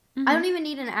 I don't even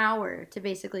need an hour to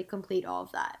basically complete all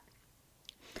of that.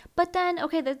 But then,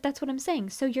 okay, that's what I'm saying.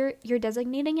 So you're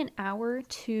designating an hour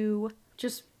to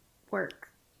just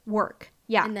work.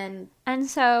 Yeah. And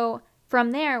so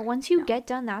from there, once you No. get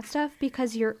done that stuff,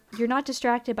 because you're not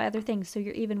distracted by other things, so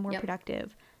you're even more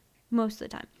productive most of the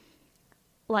time.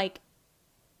 Like,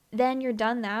 then you're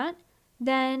done that.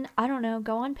 Then, I don't know,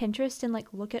 go on Pinterest and, like,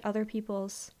 look at other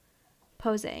people's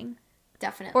posing.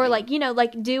 Definitely. Or, like,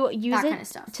 like, use that it kind of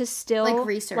stuff. To still, like,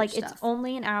 research like, stuff. It's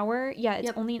only an hour. Yeah,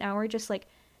 it's only an hour. Just, like,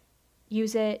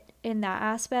 use it in that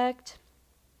aspect.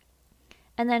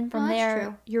 And then from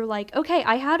there, you're like, okay,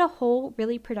 I had a whole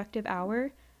really productive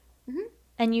hour. Mm-hmm.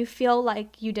 And you feel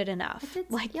like you did enough.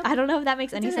 I don't know if that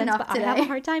makes any sense, but today. I have a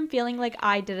hard time feeling like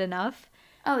I did enough.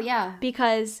 Oh, yeah.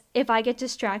 Because if I get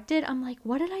distracted, I'm like,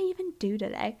 what did I even do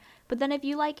today? But then if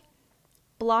you, like,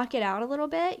 block it out a little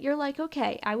bit, you're like,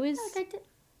 okay, I was... Like I did.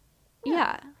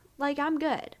 Yeah, like, I'm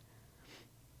good.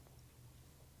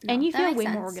 No, and you feel way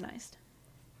more organized.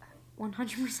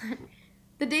 100%.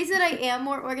 The days that I am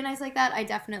more organized like that, I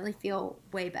definitely feel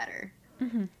way better.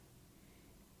 Mm-hmm.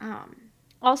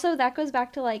 Also, that goes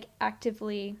back to, like,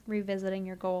 actively revisiting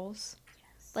your goals.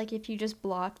 Yes. Like, if you just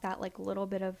block that, like, little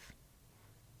bit of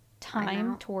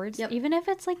time towards, even if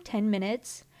it's, like, 10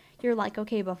 minutes, you're like,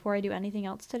 okay, before I do anything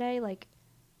else today, like,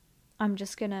 I'm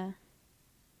just gonna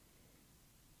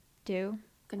I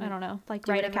don't know, like,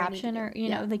 write a caption or, you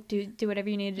know, like, do whatever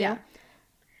you need to do.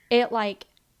 It, like,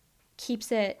 keeps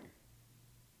the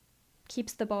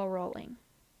ball rolling.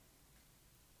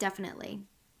 Definitely.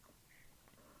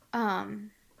 Should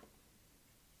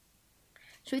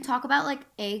we talk about, like,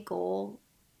 a goal,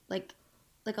 like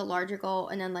a larger goal,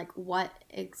 and then, like, what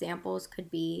examples could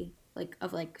be, like,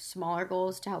 of, like, smaller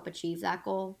goals to help achieve that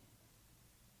goal?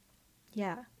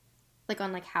 Yeah. Like,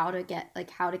 on, like, how to get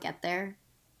there.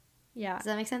 Yeah. Does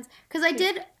that make sense? Because I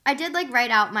did, like,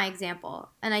 write out my example,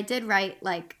 and I did write,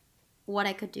 like, what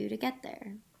I could do to get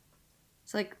there.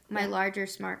 So, like, my larger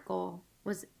SMART goal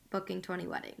was booking 20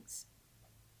 weddings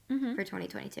for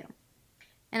 2022.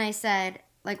 And I said,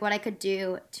 like, what I could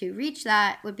do to reach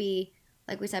that would be,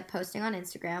 like we said, posting on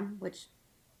Instagram, which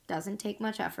doesn't take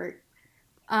much effort.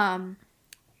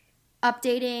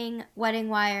 Updating Wedding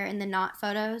Wire and the Knot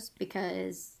photos,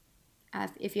 because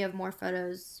if you have more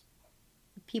photos,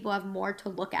 people have more to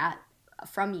look at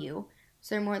from you.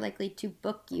 So they're more likely to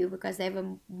book you because they have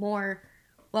a more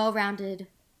well-rounded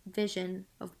vision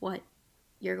of what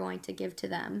you're going to give to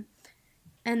them.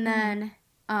 And then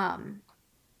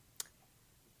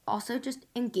also just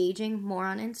engaging more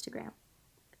on Instagram.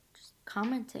 Just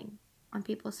commenting on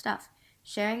people's stuff.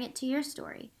 Sharing it to your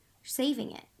story.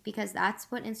 Saving it. Because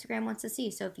that's what Instagram wants to see.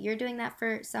 So if you're doing that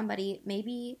for somebody,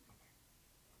 maybe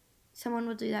someone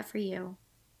will do that for you.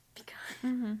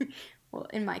 Because, well,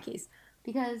 in my case.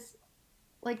 Because,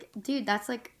 like, dude, that's,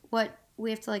 like, what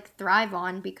we have to, like, thrive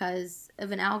on because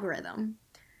of an algorithm.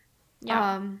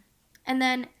 Yeah. And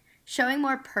then showing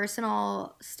more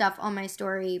personal stuff on my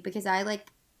story, because I, like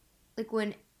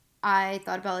when I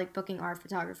thought about, like, booking our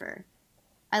photographer,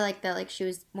 I like that, like, she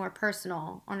was more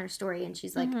personal on her story, and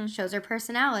she's, like, shows her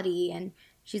personality, and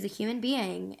she's a human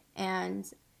being,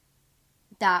 and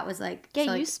that was, like... Yeah,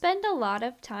 so, you like, spend a lot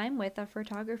of time with a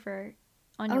photographer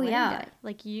on your wedding day.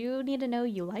 Like, you need to know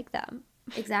you like them.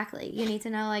 Exactly. You need to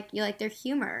know, like, you like their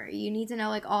humor. You need to know,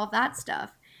 like, all of that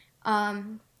stuff.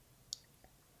 And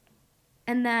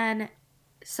then,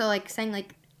 so, like, saying,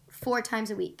 like, 4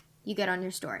 times a week you get on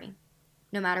your story,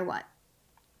 no matter what,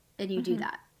 and you do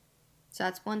that. So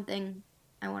that's one thing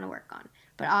I want to work on.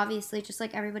 But obviously, just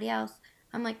like everybody else,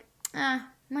 I'm like,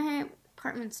 my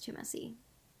apartment's too messy.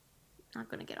 Not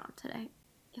going to get on today.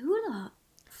 Who the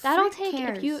That'll take,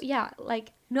 cares? if you,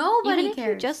 like, nobody even cares.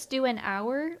 If you just do an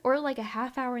hour, or like a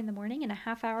half hour in the morning and a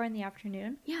half hour in the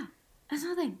afternoon. Yeah, that's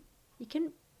nothing. You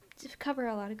can cover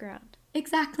a lot of ground.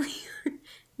 Exactly.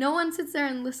 No one sits there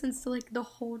and listens to, like, the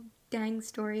whole dang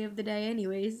story of the day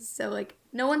anyways. So, like,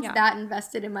 no one's that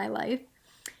invested in my life.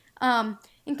 And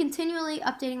continually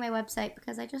updating my website,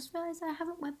 because I just realized I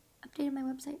haven't updated my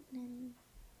website in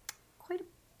quite a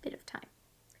bit of time.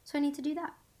 So I need to do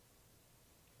that.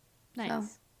 Nice. So,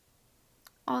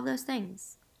 all those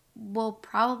things will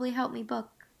probably help me book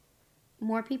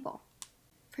more people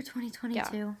for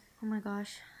 2022. Yeah. Oh my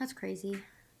gosh, that's crazy.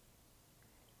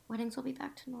 Weddings will be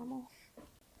back to normal.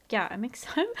 Yeah, I'm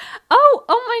excited. Oh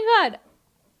my god.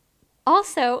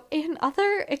 Also, in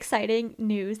other exciting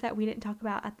news that we didn't talk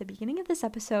about at the beginning of this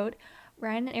episode,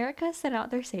 Ryan and Erica sent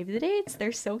out their save the dates.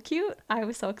 They're so cute. I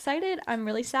was so excited. I'm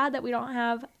really sad that we don't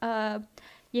have a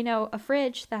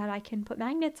fridge that I can put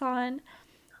magnets on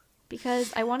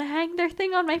because I want to hang their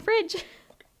thing on my fridge.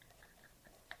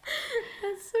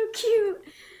 That's so cute.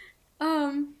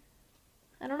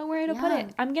 I don't know where to put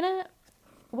it.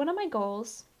 One of my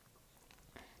goals,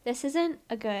 this isn't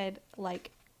a good,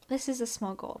 this is a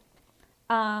small goal.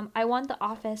 I want the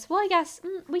office, well, I guess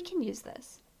we can use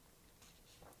this.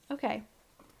 Okay.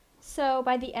 So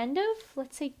by the end of,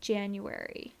 let's say,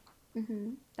 January,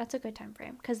 that's a good time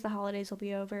frame because the holidays will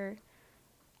be over.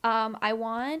 I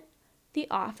want the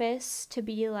office to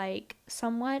be like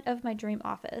somewhat of my dream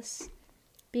office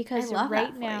because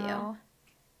right now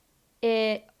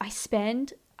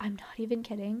I'm not even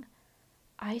kidding,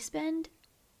 I spend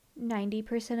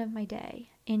 90% of my day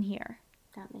in here.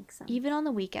 That makes sense. Even on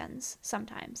the weekends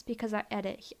sometimes because I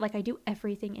edit, I do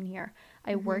everything in here.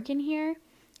 I work in here.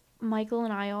 Michael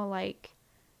and I all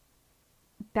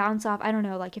bounce off. I don't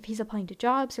know, if he's applying to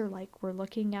jobs or we're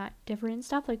looking at different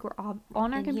stuff, we're all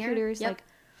on our computers. Yep.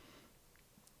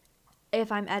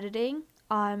 If I'm editing,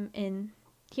 I'm in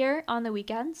here on the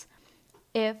weekends.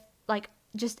 If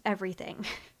just everything.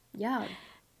 Yeah.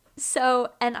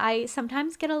 So, and I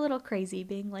sometimes get a little crazy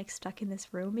being stuck in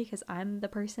this room because I'm the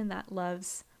person that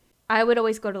I would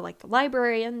always go to the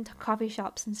library and coffee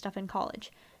shops and stuff in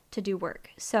college to do work.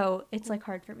 So it's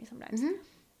hard for me sometimes.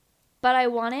 But I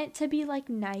want it to be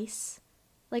nice,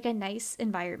 a nice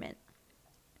environment.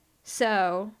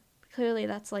 So clearly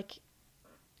that's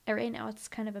right now it's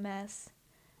kind of a mess.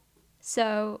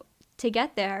 So to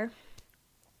get there,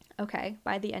 okay,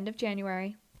 by the end of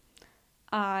January,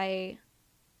 I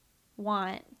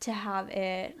want to have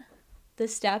it, the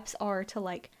steps are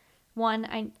to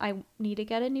one, I need to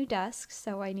get a new desk,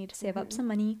 so I need to save up some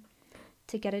money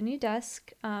to get a new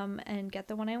desk and get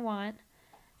the one I want,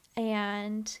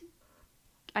 and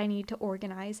I need to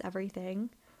organize everything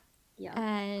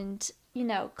and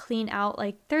clean out,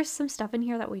 there's some stuff in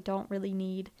here that we don't really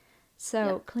need,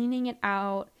 so cleaning it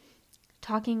out,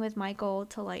 talking with Michael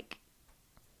to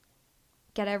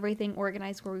get everything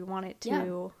organized where we want it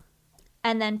to.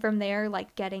 And then from there,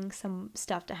 getting some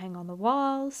stuff to hang on the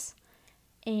walls.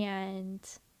 And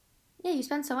yeah, you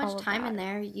spend so much time in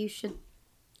there. You should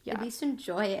at least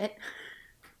enjoy it.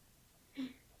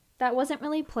 That wasn't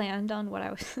really planned on what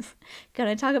I was going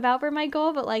to talk about for my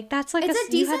goal. But, that's it's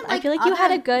a decent, I feel you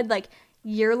had a good,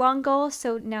 year-long goal.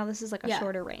 So now this is, a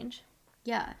shorter range.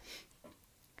 Yeah.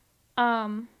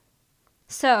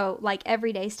 So,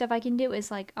 everyday stuff I can do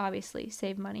is, obviously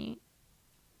save money.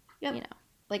 Yep.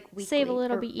 Weekly, save a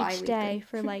little bit each day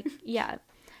for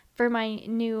for my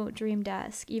new dream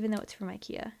desk, even though it's from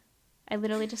IKEA. I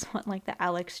literally just want the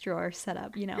Alex drawer set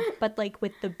up, but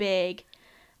with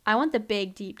I want the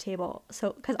big deep table.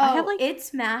 So because I have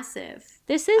it's massive.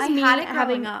 This is me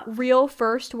having real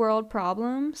first world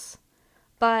problems,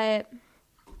 but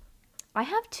I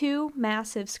have 2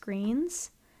 massive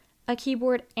screens, a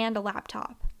keyboard, and a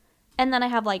laptop, and then I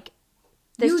have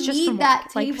this you just need from that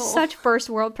work. table. Such first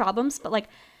world problems, but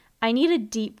I need a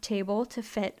deep table to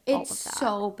fit all of that. It's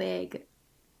so big.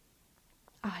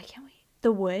 Oh, I can't wait.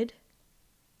 The wood?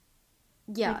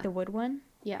 Yeah. The wood one?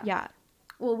 Yeah. Yeah.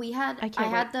 Well, I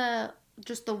had the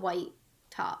white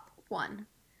top one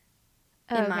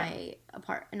in my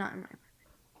apartment, not in my apartment.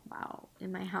 Wow,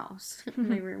 in my house, in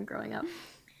my room growing up.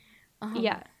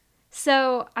 Yeah.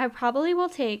 So I probably will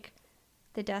take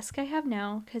the desk I have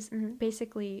now because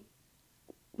basically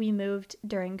we moved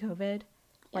during COVID,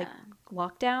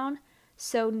 lockdown.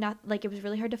 So not it was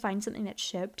really hard to find something that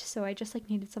shipped. So I just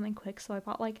needed something quick. So I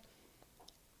bought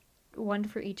one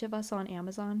for each of us on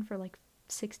Amazon for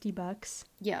 $60.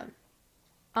 Yeah.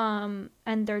 And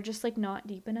they're just not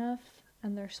deep enough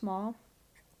and they're small.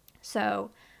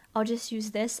 So I'll just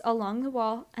use this along the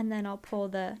wall and then I'll pull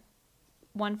the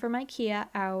one from IKEA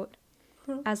out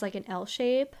as an L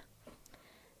shape.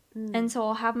 And so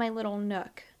I'll have my little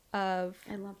nook of...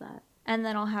 I love that. And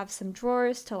then I'll have some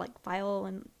drawers to file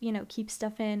and, keep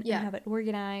stuff in and have it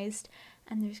organized.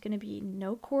 And there's going to be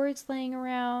no cords laying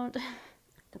around.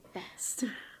 The best.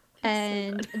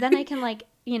 And so then I can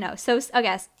so I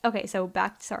guess, okay, so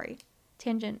back, sorry,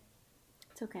 tangent.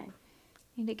 It's okay. I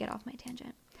need to get off my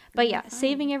tangent. But yeah,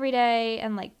 saving every day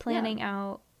and planning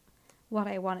out what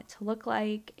I want it to look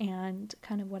like and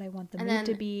kind of what I want the And mood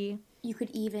to then be. you could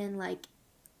even like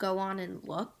go on and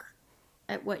look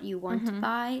at what you want to Mm-hmm.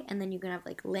 buy, and then you can have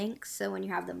like links, so when you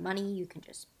have the money you can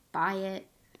just buy it,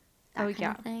 that Oh, kind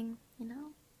yeah. of thing, you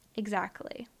know.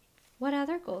 Exactly. What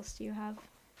other goals do you have?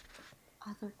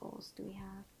 Other goals do we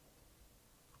have?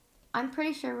 I'm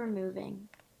pretty sure we're moving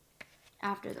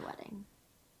after the wedding.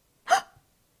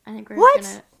 I think we're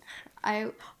What?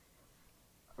 gonna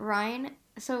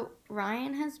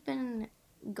Ryan has been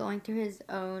going through his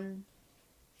own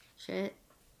shit,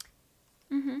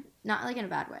 Mm-hmm. not like in a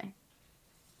bad way,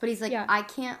 but he's like, Yeah. I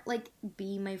can't like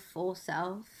be my full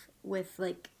self with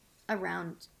like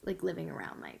around like living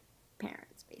around my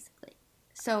parents basically.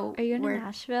 So Are you in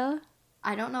Nashville?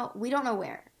 I don't know, we don't know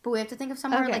where, but we have to think of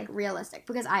somewhere Okay. like realistic,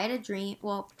 because I had a dream.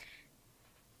 Well,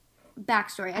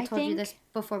 backstory, I told you this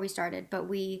before we started, but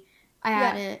I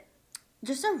had it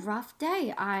just a rough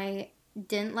day. I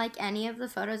didn't like any of the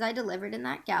photos I delivered in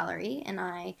that gallery, and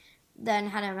I then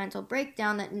had a mental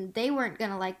breakdown that they weren't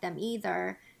going to like them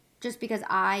either, just because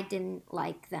I didn't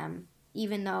like them,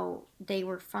 even though they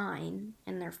were fine,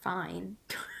 and they're fine.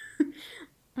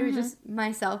 It was Mm-hmm. just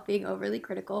myself being overly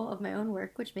critical of my own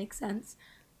work, which makes sense.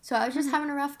 So I was just having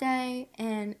a rough day,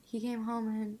 and he came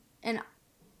home and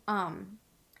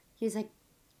he's like,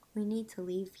 we need to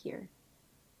leave here.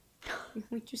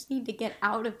 We just need to get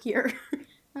out of here.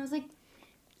 I was like,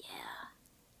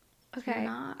 yeah. Okay. You're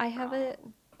not I have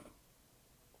wrong.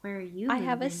 Where are you I moving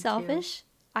have a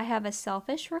to?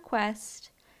 selfish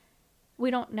request.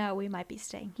 We don't know. We might be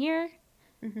staying here.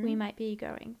 Mm-hmm. We might be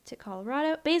going to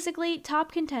Colorado. Basically,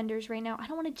 top contenders right now. I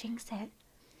don't want to jinx it.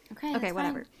 Okay, Okay,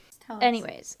 whatever. Tell us.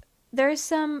 Anyways, there's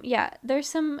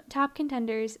some top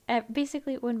contenders.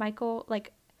 Basically, when Michael,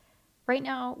 like, right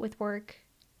now with work,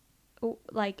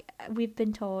 like, we've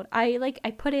been told,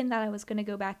 I put in that I was going to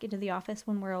go back into the office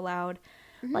when we're allowed,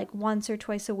 like, once or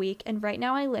twice a week. And right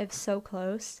now I live so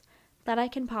close that I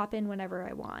can pop in whenever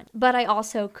I want. But I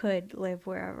also could live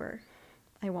wherever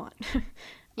I want.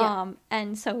 Yeah.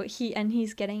 And so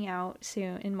he's getting out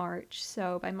soon in March.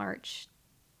 So by March,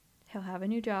 he'll have a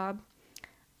new job.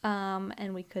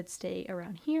 And we could stay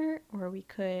around here, or we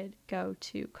could go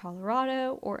to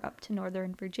Colorado or up to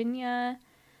Northern Virginia.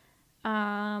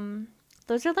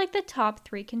 Those are like the top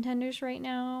 3 contenders right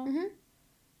now. Mm-hmm.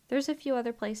 There's a few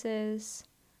other places,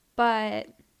 but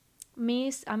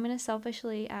I'm gonna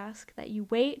selfishly ask that you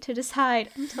wait to decide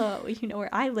until you know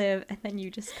where I live, and then you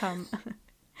just come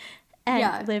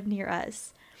and live near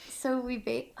us. So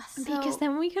because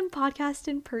then we can podcast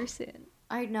in person.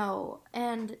 I know,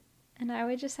 and I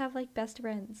would just have like best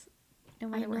friends, no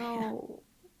matter where I am.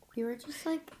 We were just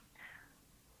like,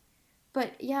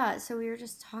 but yeah. So we were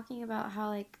just talking about how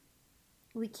like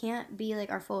we can't be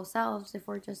like our full selves if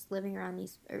we're just living around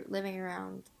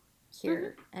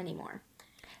here anymore.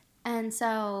 And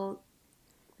so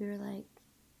we were like,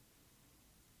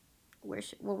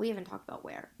 we haven't talked about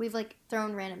where. We've like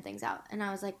thrown random things out. And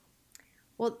I was like,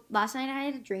 well, last night I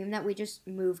had a dream that we just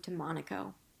moved to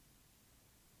Monaco.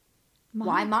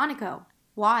 Why Monaco?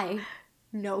 Why?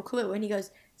 No clue. And he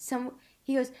goes,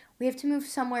 we have to move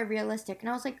somewhere realistic. And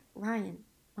I was like, Ryan,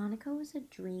 Monaco is a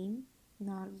dream,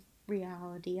 not a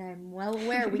reality. I'm well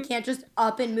aware we can't just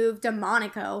up and move to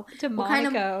Monaco.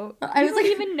 Monaco. I was like,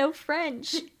 even know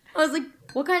French. I was like,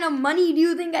 what kind of money do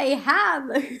you think I have?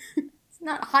 It's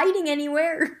not hiding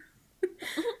anywhere.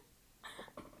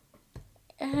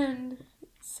 And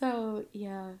so,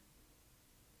 yeah.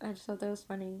 I just thought that was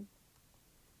funny.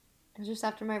 It was just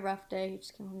after my rough day. He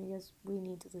just came home and he goes, we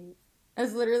need to leave. That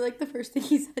was literally like the first thing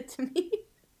he said to me.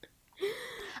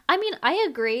 I mean, I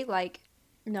agree. Like,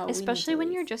 no, especially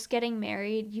when you're just getting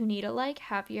married, you need to like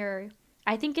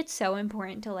I think it's so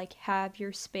important to like have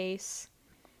your space.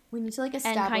 We need to like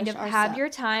establish and kind of have your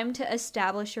time to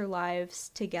establish your lives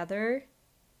together.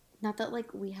 Not that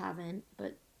like we haven't,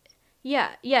 but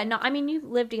yeah. No, I mean, you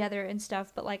live together and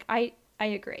stuff, but like I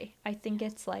agree. I think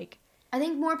it's like I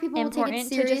think more people will take it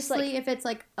seriously if it's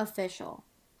like official.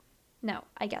 No,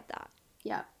 I get that.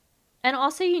 Yeah. And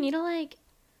also you need to like,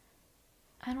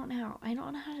 I don't know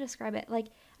how to describe it. Like,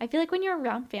 I feel like when you're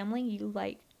around family, you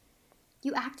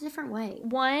act a different way.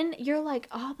 One, you're like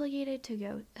obligated to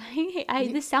go.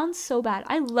 This sounds so bad.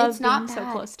 I love being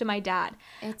so close to my dad.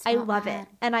 I love it.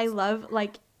 And I love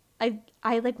like, I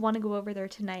like want to go over there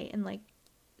tonight and like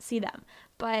see them.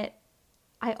 But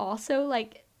I also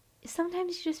like,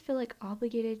 sometimes you just feel like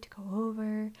obligated to go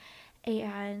over,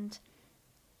 and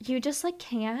you just like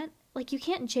can't. Like, you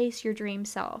can't chase your dream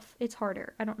self. It's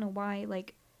harder. I don't know why.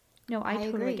 Like, no, I totally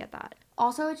agree. get that.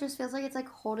 Also, it just feels like it's like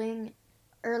holding,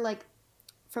 or like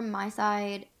from my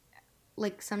side,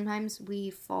 like, sometimes we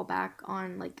fall back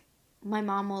on, like, my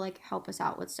mom will, like, help us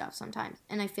out with stuff sometimes.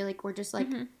 And I feel like we're just, like,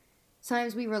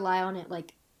 sometimes we rely on it,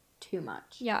 like, too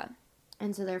much. Yeah.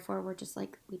 And so, therefore, we're just,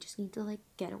 like, we just need to, like,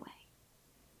 get away.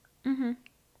 Mm-hmm.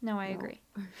 No, I agree.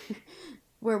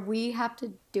 Where we have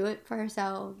to do it for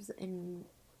ourselves and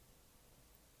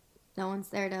no one's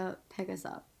there to pick us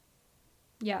up.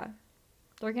 Yeah.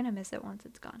 We're going to miss it once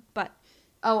it's gone. But.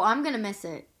 Oh, I'm going to miss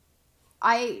it.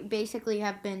 I basically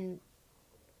have been,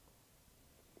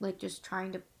 like, just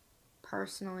trying to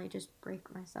personally just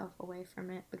break myself away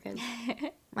from it because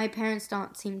my parents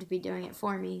don't seem to be doing it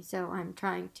for me. So I'm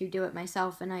trying to do it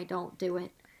myself and I don't do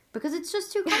it because it's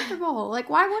just too comfortable. Like,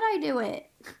 why would I do it?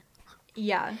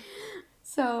 Yeah.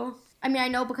 So, I mean, I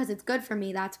know because it's good for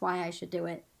me, that's why I should do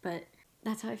it, but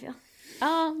that's how I feel.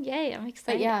 Oh, yay, I'm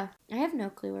excited. But yeah, I have no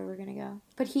clue where we're going to go.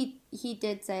 But he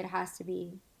did say it has to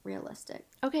be realistic.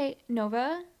 Okay,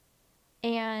 Nova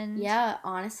and yeah,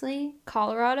 honestly,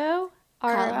 Colorado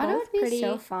are both would be pretty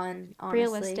so fun, honestly.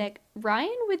 realistic.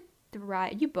 Ryan would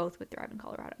thrive. You both would thrive in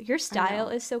Colorado. Your style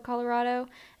is so Colorado.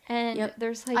 And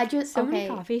there's like so many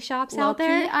coffee shops out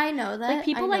there. I know that. Like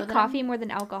people like coffee more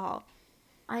than alcohol.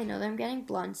 I know that I'm getting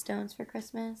Blundstones for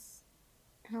Christmas.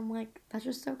 And I'm like, that's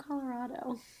just so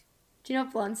Colorado. Do you know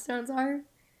what Blundstones are?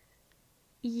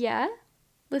 Yeah.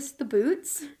 List the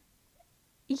boots?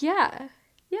 Yeah.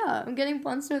 Yeah, I'm getting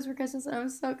Blundstones for Christmas and I'm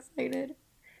so excited. I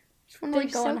just want to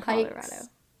like go on hikes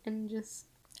and just...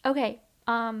 Okay,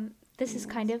 this is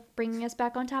kind of bringing us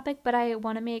back on topic, but I've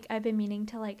been meaning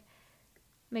to like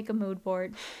make a mood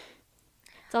board.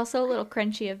 It's also a little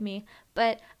crunchy of me,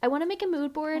 but I want to make a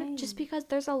mood board just because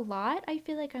there's a lot. I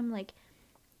feel like I'm like,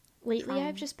 lately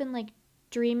I've just been like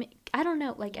dreaming. I don't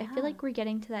know, like I feel like we're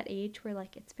getting to that age where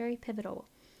like it's very pivotal.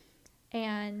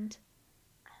 And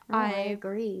I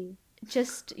agree.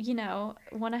 Just,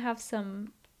 want to have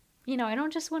some, I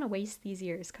don't just want to waste these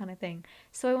years kind of thing.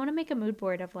 So I want to make a mood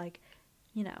board of like,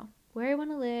 where I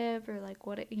want to live or like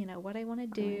what I want to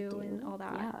do and all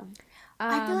that. Yeah.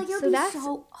 I feel like it would be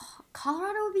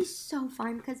Colorado would be so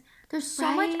fun because there's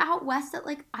so much out west that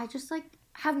like I just like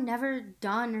have never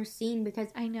done or seen because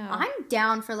I know I'm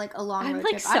down for like a long road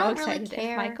like trip. So I don't excited really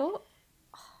care. Michael.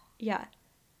 Yeah.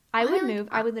 I would move.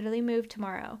 I would literally move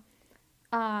tomorrow.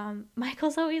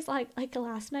 Michael's always like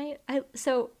last night. I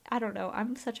don't know.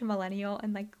 I'm such a millennial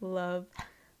and like love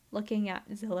looking at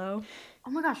Zillow.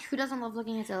 Oh my gosh, who doesn't love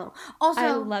looking at Zillow? Also,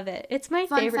 I love it. It's my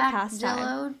favorite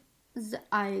pastime.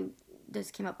 Zillow,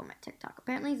 this came up on my TikTok.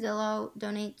 Apparently, Zillow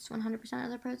donates 100% of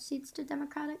their proceeds to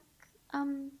Democratic,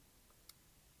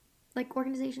 like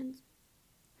organizations.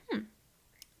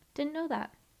 Didn't know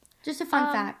that. Just a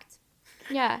fun fact.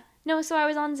 Yeah. No, so I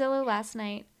was on Zillow last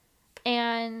night,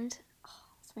 and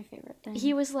that's my favorite thing.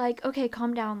 He was like, "Okay,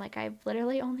 calm down. Like, I've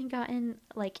literally only gotten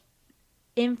like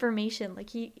information.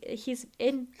 Like, he's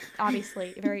in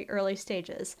obviously very early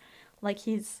stages. Like,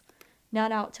 he's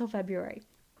not out till February.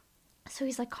 So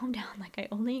he's like, calm down. Like, I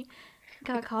only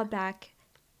got called back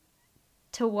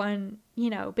to one.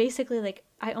 Basically, like,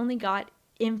 I only got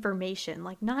information.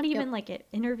 Like, not even like an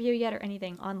interview yet or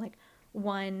anything on like."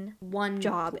 One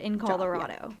job in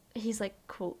Colorado. Yeah. He's like,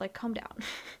 cool, like calm down.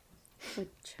 Like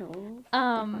chill. The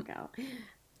fuck out.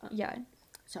 Yeah.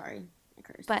 Sorry, I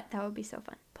cursed. But that would be so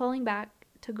fun. Pulling back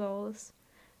to goals.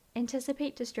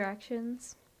 Anticipate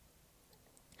distractions.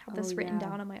 Have this written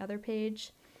down on my other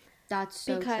page. That's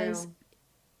so because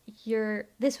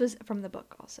this was from the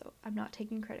book also. I'm not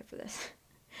taking credit for this.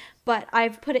 But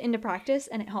I've put it into practice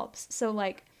and it helps. So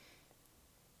like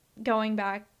going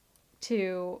back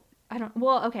to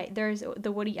there's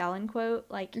the Woody Allen quote,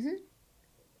 like,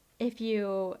 if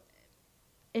you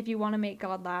want to make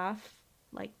God laugh,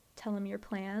 like, tell him your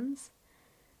plans,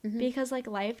 because, like,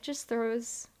 life just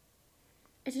throws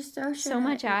so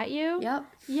much at you. Yep.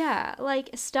 Yeah,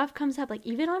 like, stuff comes up, like,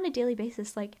 even on a daily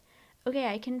basis, like, okay,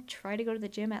 I can try to go to the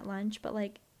gym at lunch, but,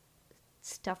 like,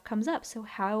 stuff comes up, so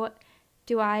how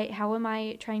am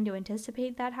I trying to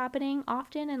anticipate that happening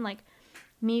often, and, like,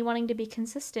 me wanting to be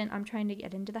consistent, I'm trying to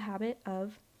get into the habit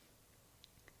of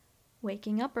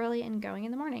waking up early and going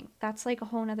in the morning. That's like a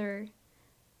whole nother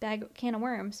can of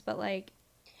worms, but like,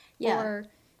 or,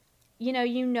 we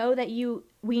know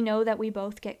that we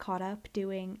both get caught up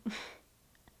doing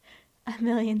a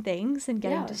million things and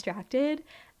getting distracted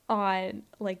on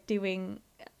like doing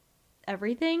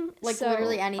everything. Like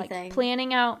literally anything. Like,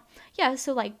 planning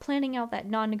out that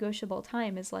non-negotiable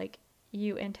time is like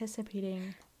you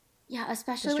anticipating. Yeah,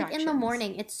 especially like in the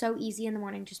morning. It's so easy in the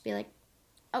morning. Just be like,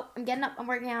 oh, I'm getting up. I'm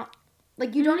working out.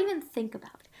 Like, you don't even think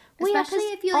about it. Especially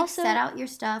if you, like, set out your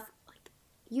stuff. Like,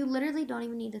 you literally don't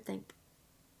even need to think.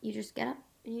 You just get up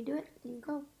and you do it and you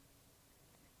go.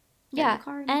 Get in Yeah, the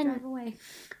car and and drive away.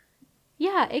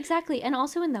 yeah, exactly. And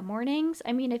also in the mornings,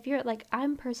 I mean, if you're like,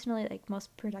 I'm personally like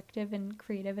most productive and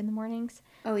creative in the mornings.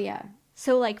 Oh yeah.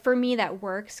 So like for me that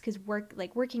works because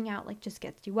working out like just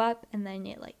gets you up and then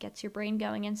it like gets your brain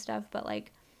going and stuff. But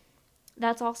like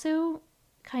that's also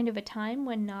kind of a time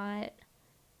when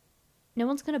no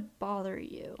one's gonna bother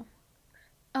you.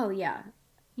 Oh yeah.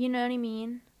 You know what I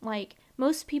mean? Like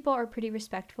most people are pretty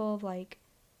respectful of like,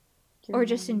 Your or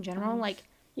just in normal general, time. like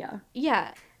Yeah.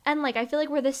 yeah. And like I feel like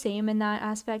we're the same in that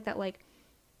aspect that like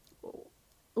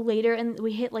later and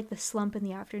we hit like the slump in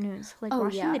the afternoons. Like Oh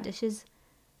washing the yeah. dishes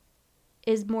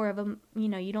is more of a,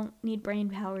 you don't need brain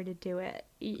power to do it.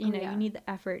 You Oh know, you yeah. need the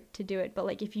effort to do it. But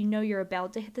like if you know you're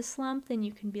about to hit the slump, then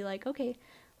you can be like, okay,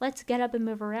 let's get up and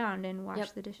move around and wash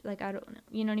Yep. the dish. Like I don't know,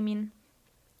 you know what I mean?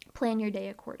 Plan your day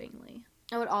accordingly.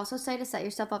 I would also say to set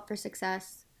yourself up for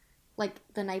success, like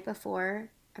the night before.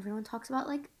 Everyone talks about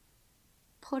like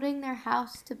putting their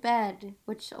house to bed,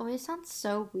 which always sounds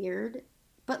so weird.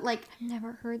 But like, I've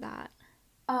never heard that.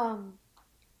 um,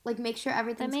 like make sure That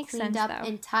everything's makes cleaned sense up though.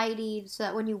 and tidied so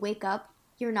that when you wake up,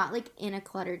 you're not like in a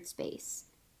cluttered space.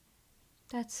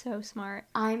 That's so smart.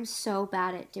 I'm so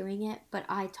bad at doing it, but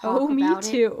I Oh, talk me about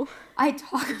it. too. I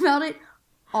talk about it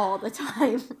all the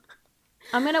time.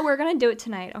 We're gonna do it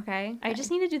tonight, okay? I Okay.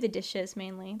 just need to do the dishes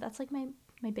mainly. That's like my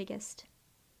biggest.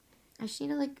 I just need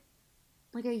to like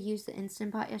I used the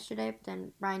Instant Pot yesterday, but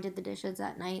then Ryan did the dishes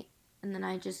that night, and then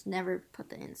I just never put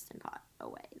the Instant Pot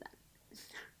away then.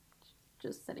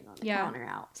 Just sitting on the counter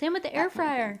out. Same with the air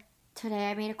fryer.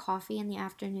 Today I made a coffee in the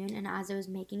afternoon, and as I was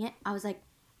making it, I was like,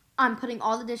 I'm putting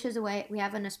all the dishes away. We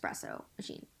have an espresso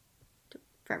machine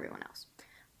for everyone else.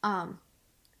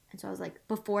 And so I was like,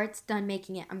 before it's done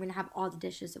making it, I'm going to have all the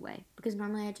dishes away. Because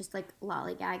normally I just like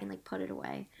lollygag and like put it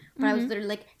away. But I was literally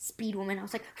like speed woman. I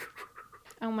was like,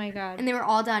 Oh my god. and they were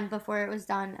all done before it was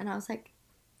done. And I was like,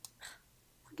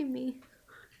 look at me.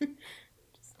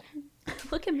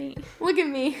 Look at me. Look at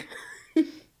me.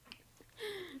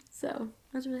 So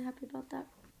I was really happy about that.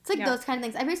 It's like those kind of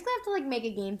things. I basically have to like make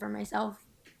a game for myself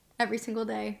every single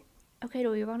day. Okay,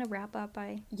 do we want to wrap up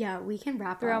by Yeah, we can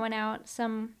wrap up. throwing out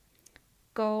some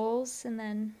goals and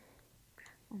then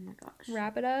Oh my gosh.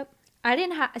 wrap it up? I've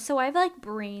like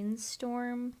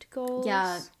brainstormed goals.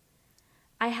 Yeah.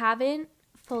 I haven't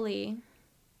fully.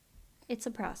 It's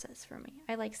a process for me.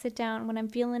 I like sit down when I'm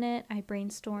feeling it. I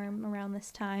brainstorm around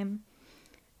this time.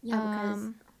 Yeah, because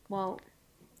well,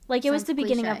 like it was sounds the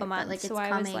beginning cliche, of a but, month, like, so it's I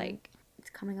was coming- like, it's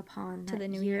coming upon To that the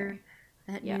new year, year.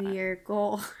 that Yeah. new year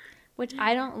goal. which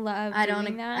I don't love. I don't-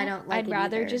 doing that. I don't like I'd it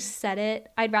rather either. just set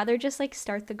it. I'd rather just like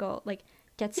start the goal, like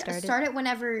get Yeah, started. start it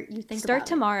whenever you think Start about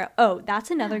tomorrow. Oh,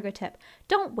 that's another Yeah. good tip.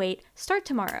 Don't wait. Start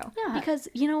tomorrow. Yeah. Because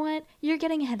you know what? You're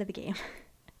getting ahead of the game.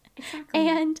 it. Exactly.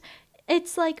 And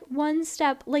it's like one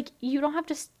step. Like you don't have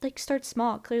to like start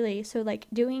small, clearly. So like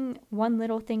doing one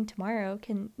little thing tomorrow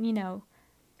can,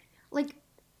 like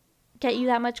get you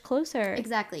that much closer.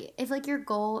 exactly. If like your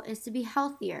goal is to be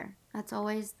healthier, that's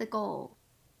always the goal.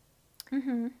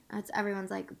 Mm-hmm. That's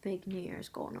everyone's like big New Year's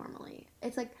goal normally.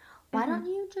 It's like, why Mm-hmm. don't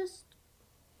you just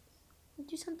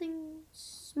do something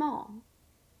small?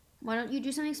 Why don't you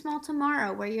do something small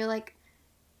tomorrow where you're like,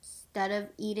 instead of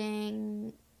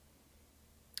eating,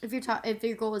 if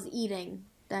your goal is eating,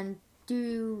 then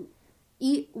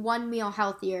eat one meal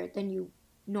healthier than you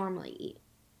normally eat.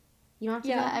 You don't have to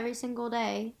do Yeah. that every single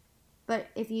day, but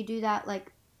if you do that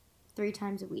like 3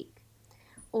 times a week,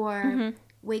 or Mm-hmm.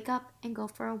 wake up and go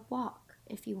for a walk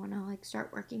if you want to like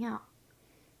start working out.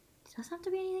 It doesn't have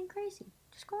to be anything crazy.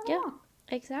 Just go on a Yeah. walk.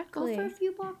 Exactly. Go for a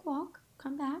few block walk.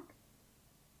 Come back.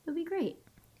 It'll be great.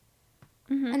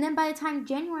 Mm-hmm. And then by the time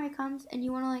January comes and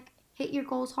you want to like hit your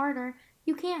goals harder,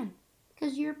 you can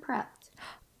because you're prepped.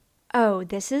 Oh,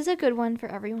 this is a good one for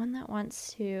everyone that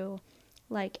wants to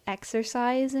like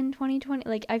exercise in 2020.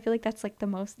 Like I feel like that's like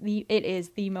it is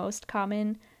the most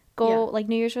common goal, like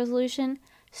New Year's resolution.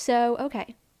 So,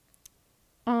 okay.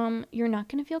 You're not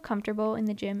going to feel comfortable in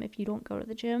the gym if you don't go to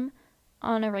the gym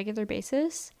on a regular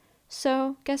basis.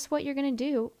 So, guess what you're going to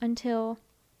do until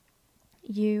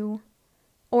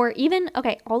or even,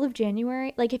 okay, all of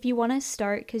January, like if you want to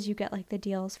start, because you get like the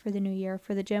deals for the new year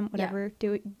for the gym, whatever,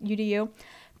 do you.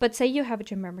 But say you have a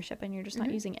gym membership and you're just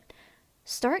not using it.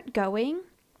 Start going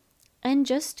and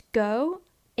just go.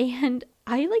 And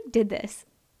I like did this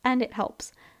and it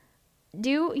helps.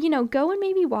 Go and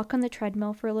maybe walk on the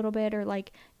treadmill for a little bit, or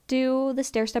like do the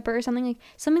stair stepper or something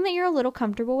that you're a little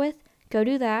comfortable with. Go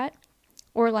do that,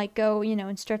 or like go,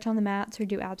 and stretch on the mats or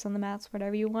do abs on the mats,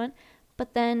 whatever you want.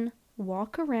 But then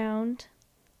walk around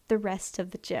the rest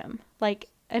of the gym. Like,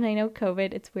 and I know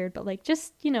COVID, it's weird, but like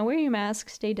just, wear your mask,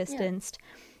 stay distanced.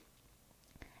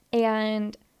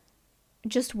 and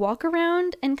just walk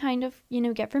around and kind of,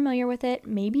 get familiar with it.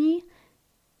 Maybe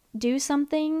do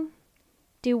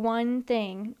one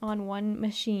thing on one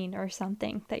machine or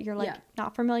something that you're like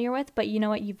not familiar with, but you know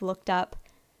what, you've looked up.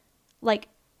 Like,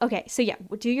 okay, so yeah,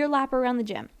 do your lap around the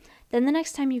gym. Then the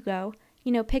next time you go,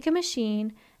 pick a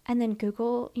machine and then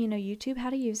Google, YouTube how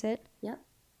to use it. Yep.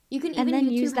 You can even and then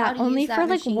YouTube use that only for like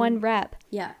machine. one rep.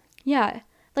 Yeah. Yeah.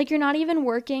 Like you're not even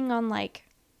working on like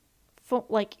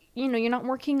you're not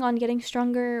working on getting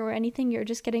stronger or anything. You're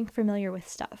just getting familiar with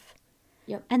stuff.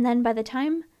 Yep. And then by the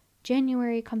time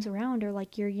January comes around, or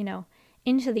like you're,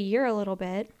 into the year a little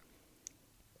bit,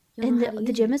 and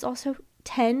the gym is also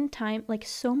 10 times, like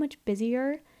so much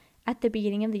busier at the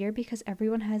beginning of the year because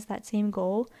everyone has that same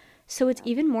goal. So it's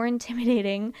even more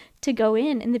intimidating to go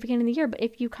in the beginning of the year. But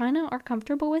if you kind of are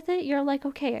comfortable with it, you're like,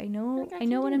 okay, I know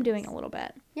what I'm doing a little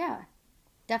bit. Yeah,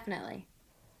 definitely.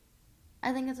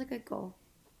 I think it's a good goal.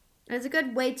 It's a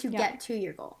good way to get to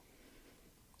your goal.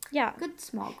 Yeah. Good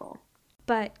small goal.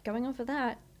 But going off of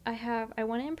that, I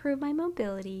want to improve my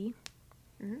mobility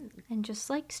and just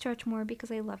like stretch more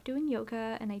because I love doing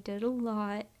yoga, and I did a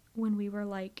lot when we were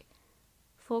like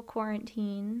full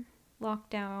quarantine,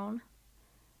 lockdown,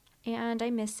 and I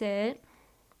miss it.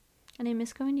 And I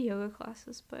miss going to yoga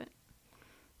classes, but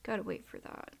gotta wait for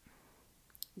that.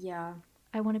 Yeah.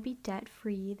 I want to be debt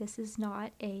free. This is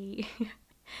not a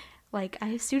like, I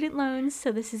have student loans,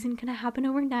 so this isn't gonna happen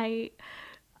overnight.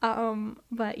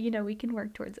 But we can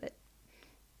work towards it.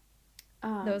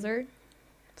 Those are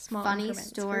small funny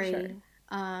story. For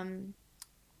sure.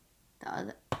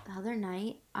 The other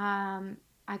night,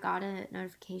 I got a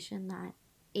notification that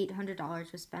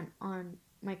 $800 was spent on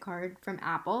my card from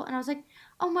Apple, and I was like,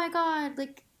 oh my god,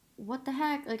 like what the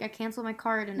heck? Like I canceled my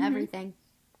card and everything.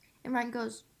 And Ryan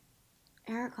goes,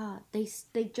 Erica, they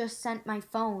just sent my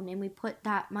phone and we put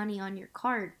that money on your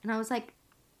card. And I was like,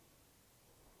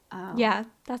 oh. Yeah,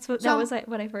 that was like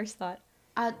what I first thought.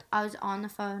 I was on the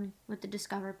phone with the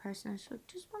Discover person. I was like,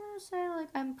 just wanted to say, like,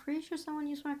 I'm pretty sure someone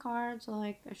used my card, so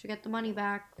like I should get the money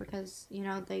back because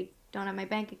they don't have my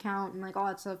bank account and like all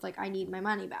that stuff. Like I need my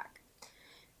money back.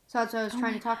 So that's what I was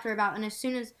trying to talk to her about. And as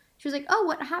soon as she was like, oh,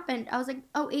 what happened? I was like,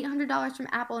 oh, $800 from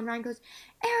Apple. And Ryan goes,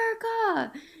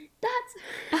 Erica,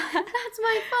 that's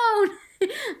my phone.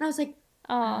 And I was like,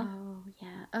 oh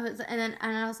yeah.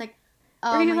 And I was like,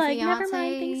 oh, my like, fiance. never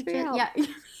mind, thanks for your help. Yeah,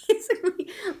 basically,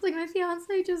 I was like, my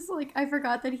fiance just like, I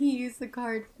forgot that he used the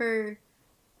card for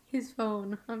his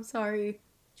phone. I'm sorry.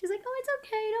 She's like, oh, it's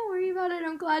okay. Don't worry about it.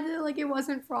 I'm glad that like it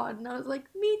wasn't fraud. And I was like,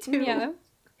 me too. Yeah.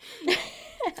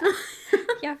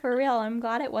 Yeah, for real. I'm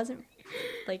glad it wasn't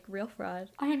like real fraud.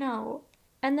 I know.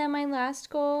 And then my last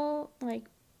goal, like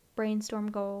brainstorm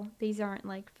goal, these aren't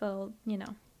like full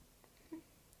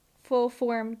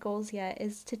formed goals yet,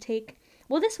 is to take,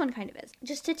 well, this one kind of is,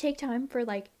 just to take time for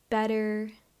like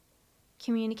better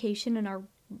communication in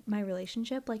my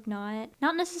relationship, like not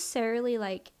necessarily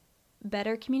like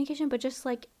better communication, but just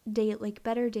like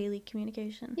better daily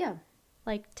communication. Yeah.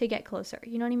 Like to get closer,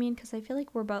 you know what I mean? Because I feel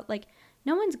like we're both like,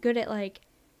 no one's good at like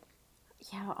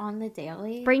on the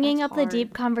daily bringing up the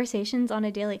deep conversations on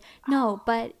a daily. No,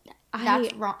 but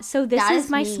that's wrong. So this is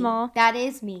my small. That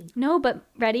is me. No, but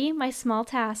ready? My small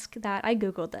task that I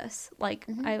Googled this. Like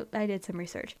I did some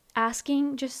research.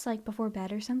 Asking just like before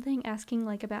bed or something. Asking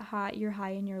like about your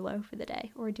high and your low for the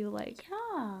day, or do like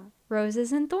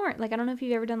roses and thorn. Like I don't know if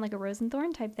you've ever done like a rose and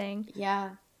thorn type thing.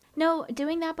 Yeah. No,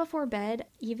 doing that before bed,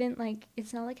 even like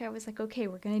it's not like I was like, okay,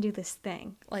 we're gonna do this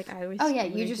thing. Like I was. Oh yeah,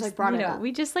 you just like brought it up.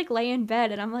 We just like lay in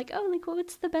bed, and I'm like, oh, like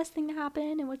what's the best thing to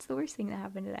happen, and what's the worst thing to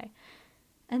happen today,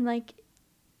 and like,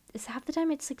 it's half the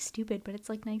time it's like stupid, but it's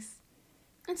like nice.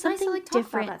 It's something nice to like talk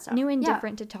different, about that stuff. New and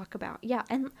different to talk about. Yeah,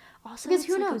 and also because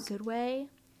it's like a good way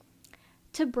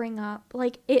to bring up.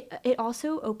 Like it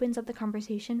also opens up the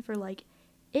conversation for like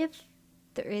if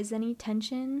there is any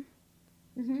tension.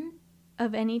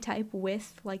 Of any type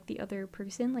with like the other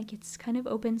person, like it's kind of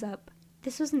opens up.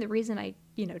 This wasn't the reason I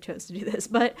chose to do this,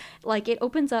 but like it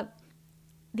opens up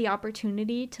the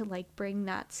opportunity to like bring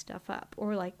that stuff up,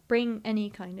 or like bring any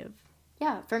kind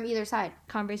of from either side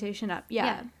conversation up.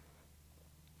 Yeah.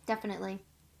 Definitely.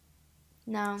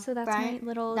 No, so that's my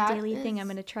little daily thing I'm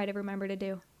gonna try to remember to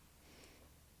do.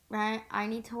 Right, I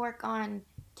need to work on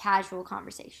casual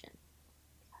conversation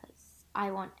because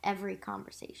I want every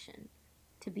conversation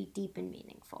to be deep and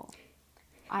meaningful.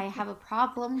 I have a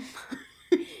problem.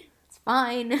 It's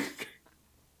fine.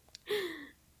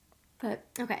 But,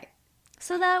 okay.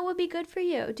 So that would be good for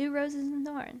you. Do roses and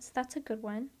thorns. That's a good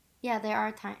one. Yeah, there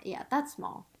are times. Yeah, that's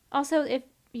small. Also, if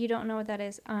you don't know what that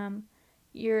is,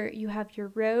 you have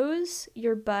your rose,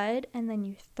 your bud, and then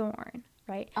your thorn.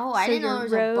 right? Oh, I So didn't know your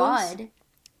there was rose. a bud.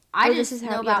 I Oh, just this is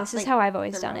know how. about This is like how I've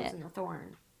always the done rose it. and the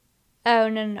thorn. Oh,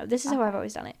 no. This is how I've Okay.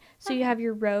 always done it. So you Okay. have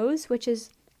your rose, which is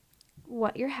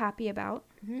what you're happy about,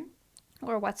 Mm-hmm.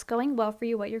 or what's going well for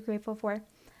you, what you're grateful for.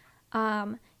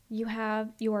 You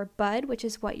have your bud, which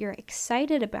is what you're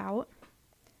excited about.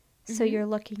 So Mm-hmm. you're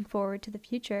looking forward to the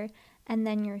future. And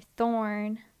then your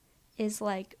thorn is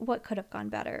like what could have gone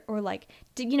better, or like,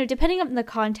 depending on the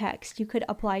context, you could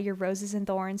apply your roses and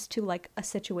thorns to like a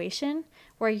situation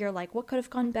where you're like, what could have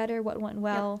gone better, what went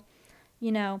well,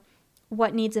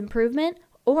 what needs improvement.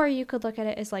 Or you could look at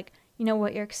it as like,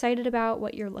 what you're excited about,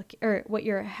 what you're looking, or what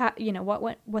you're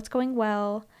what's going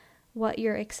well, what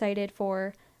you're excited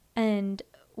for, and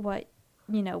what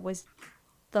was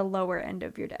the lower end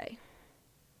of your day.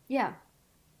 Yeah.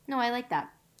 No, I like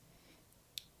that.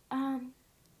 I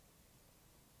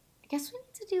guess we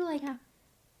need to do like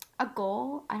a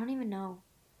goal. I don't even know.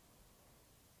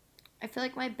 I feel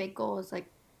like my big goal is like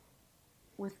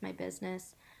with my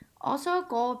business. Also, a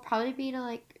goal would probably be to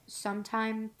like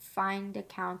sometime find a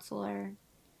counselor.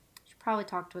 Should probably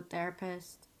talk to a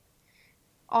therapist.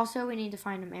 Also, we need to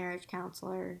find a marriage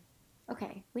counselor.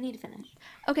 Okay, we need to finish.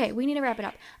 Okay, we need to wrap it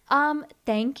up.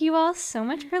 Thank you all so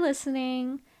much for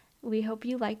listening. We hope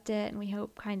you liked it, and we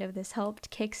hope kind of this helped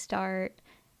kickstart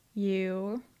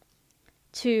you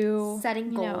to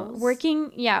Setting goals.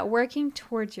 working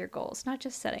towards your goals, not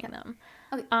just setting them.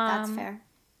 Okay, that's fair.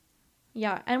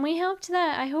 Yeah, and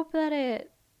I hope that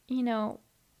it,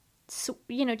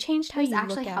 changed how you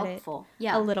look at helpful. it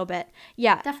Yeah. a little bit.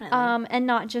 Yeah. Definitely. And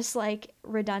not just like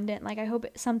redundant. Like I hope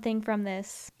something from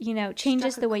this,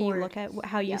 changes the way you look at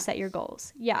how you set your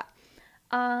goals. Yeah.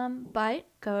 But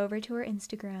go over to our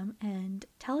Instagram and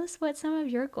tell us what some of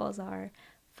your goals are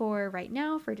for right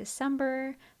now, for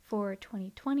December, for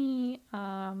 2020.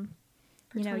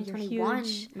 For your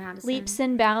huge Madison. leaps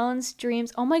and bounds,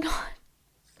 dreams. Oh my God.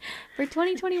 For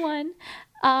 2021.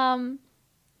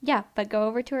 Yeah, but go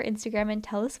over to our Instagram and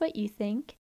tell us what you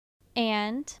think.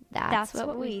 And that's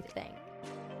what we think.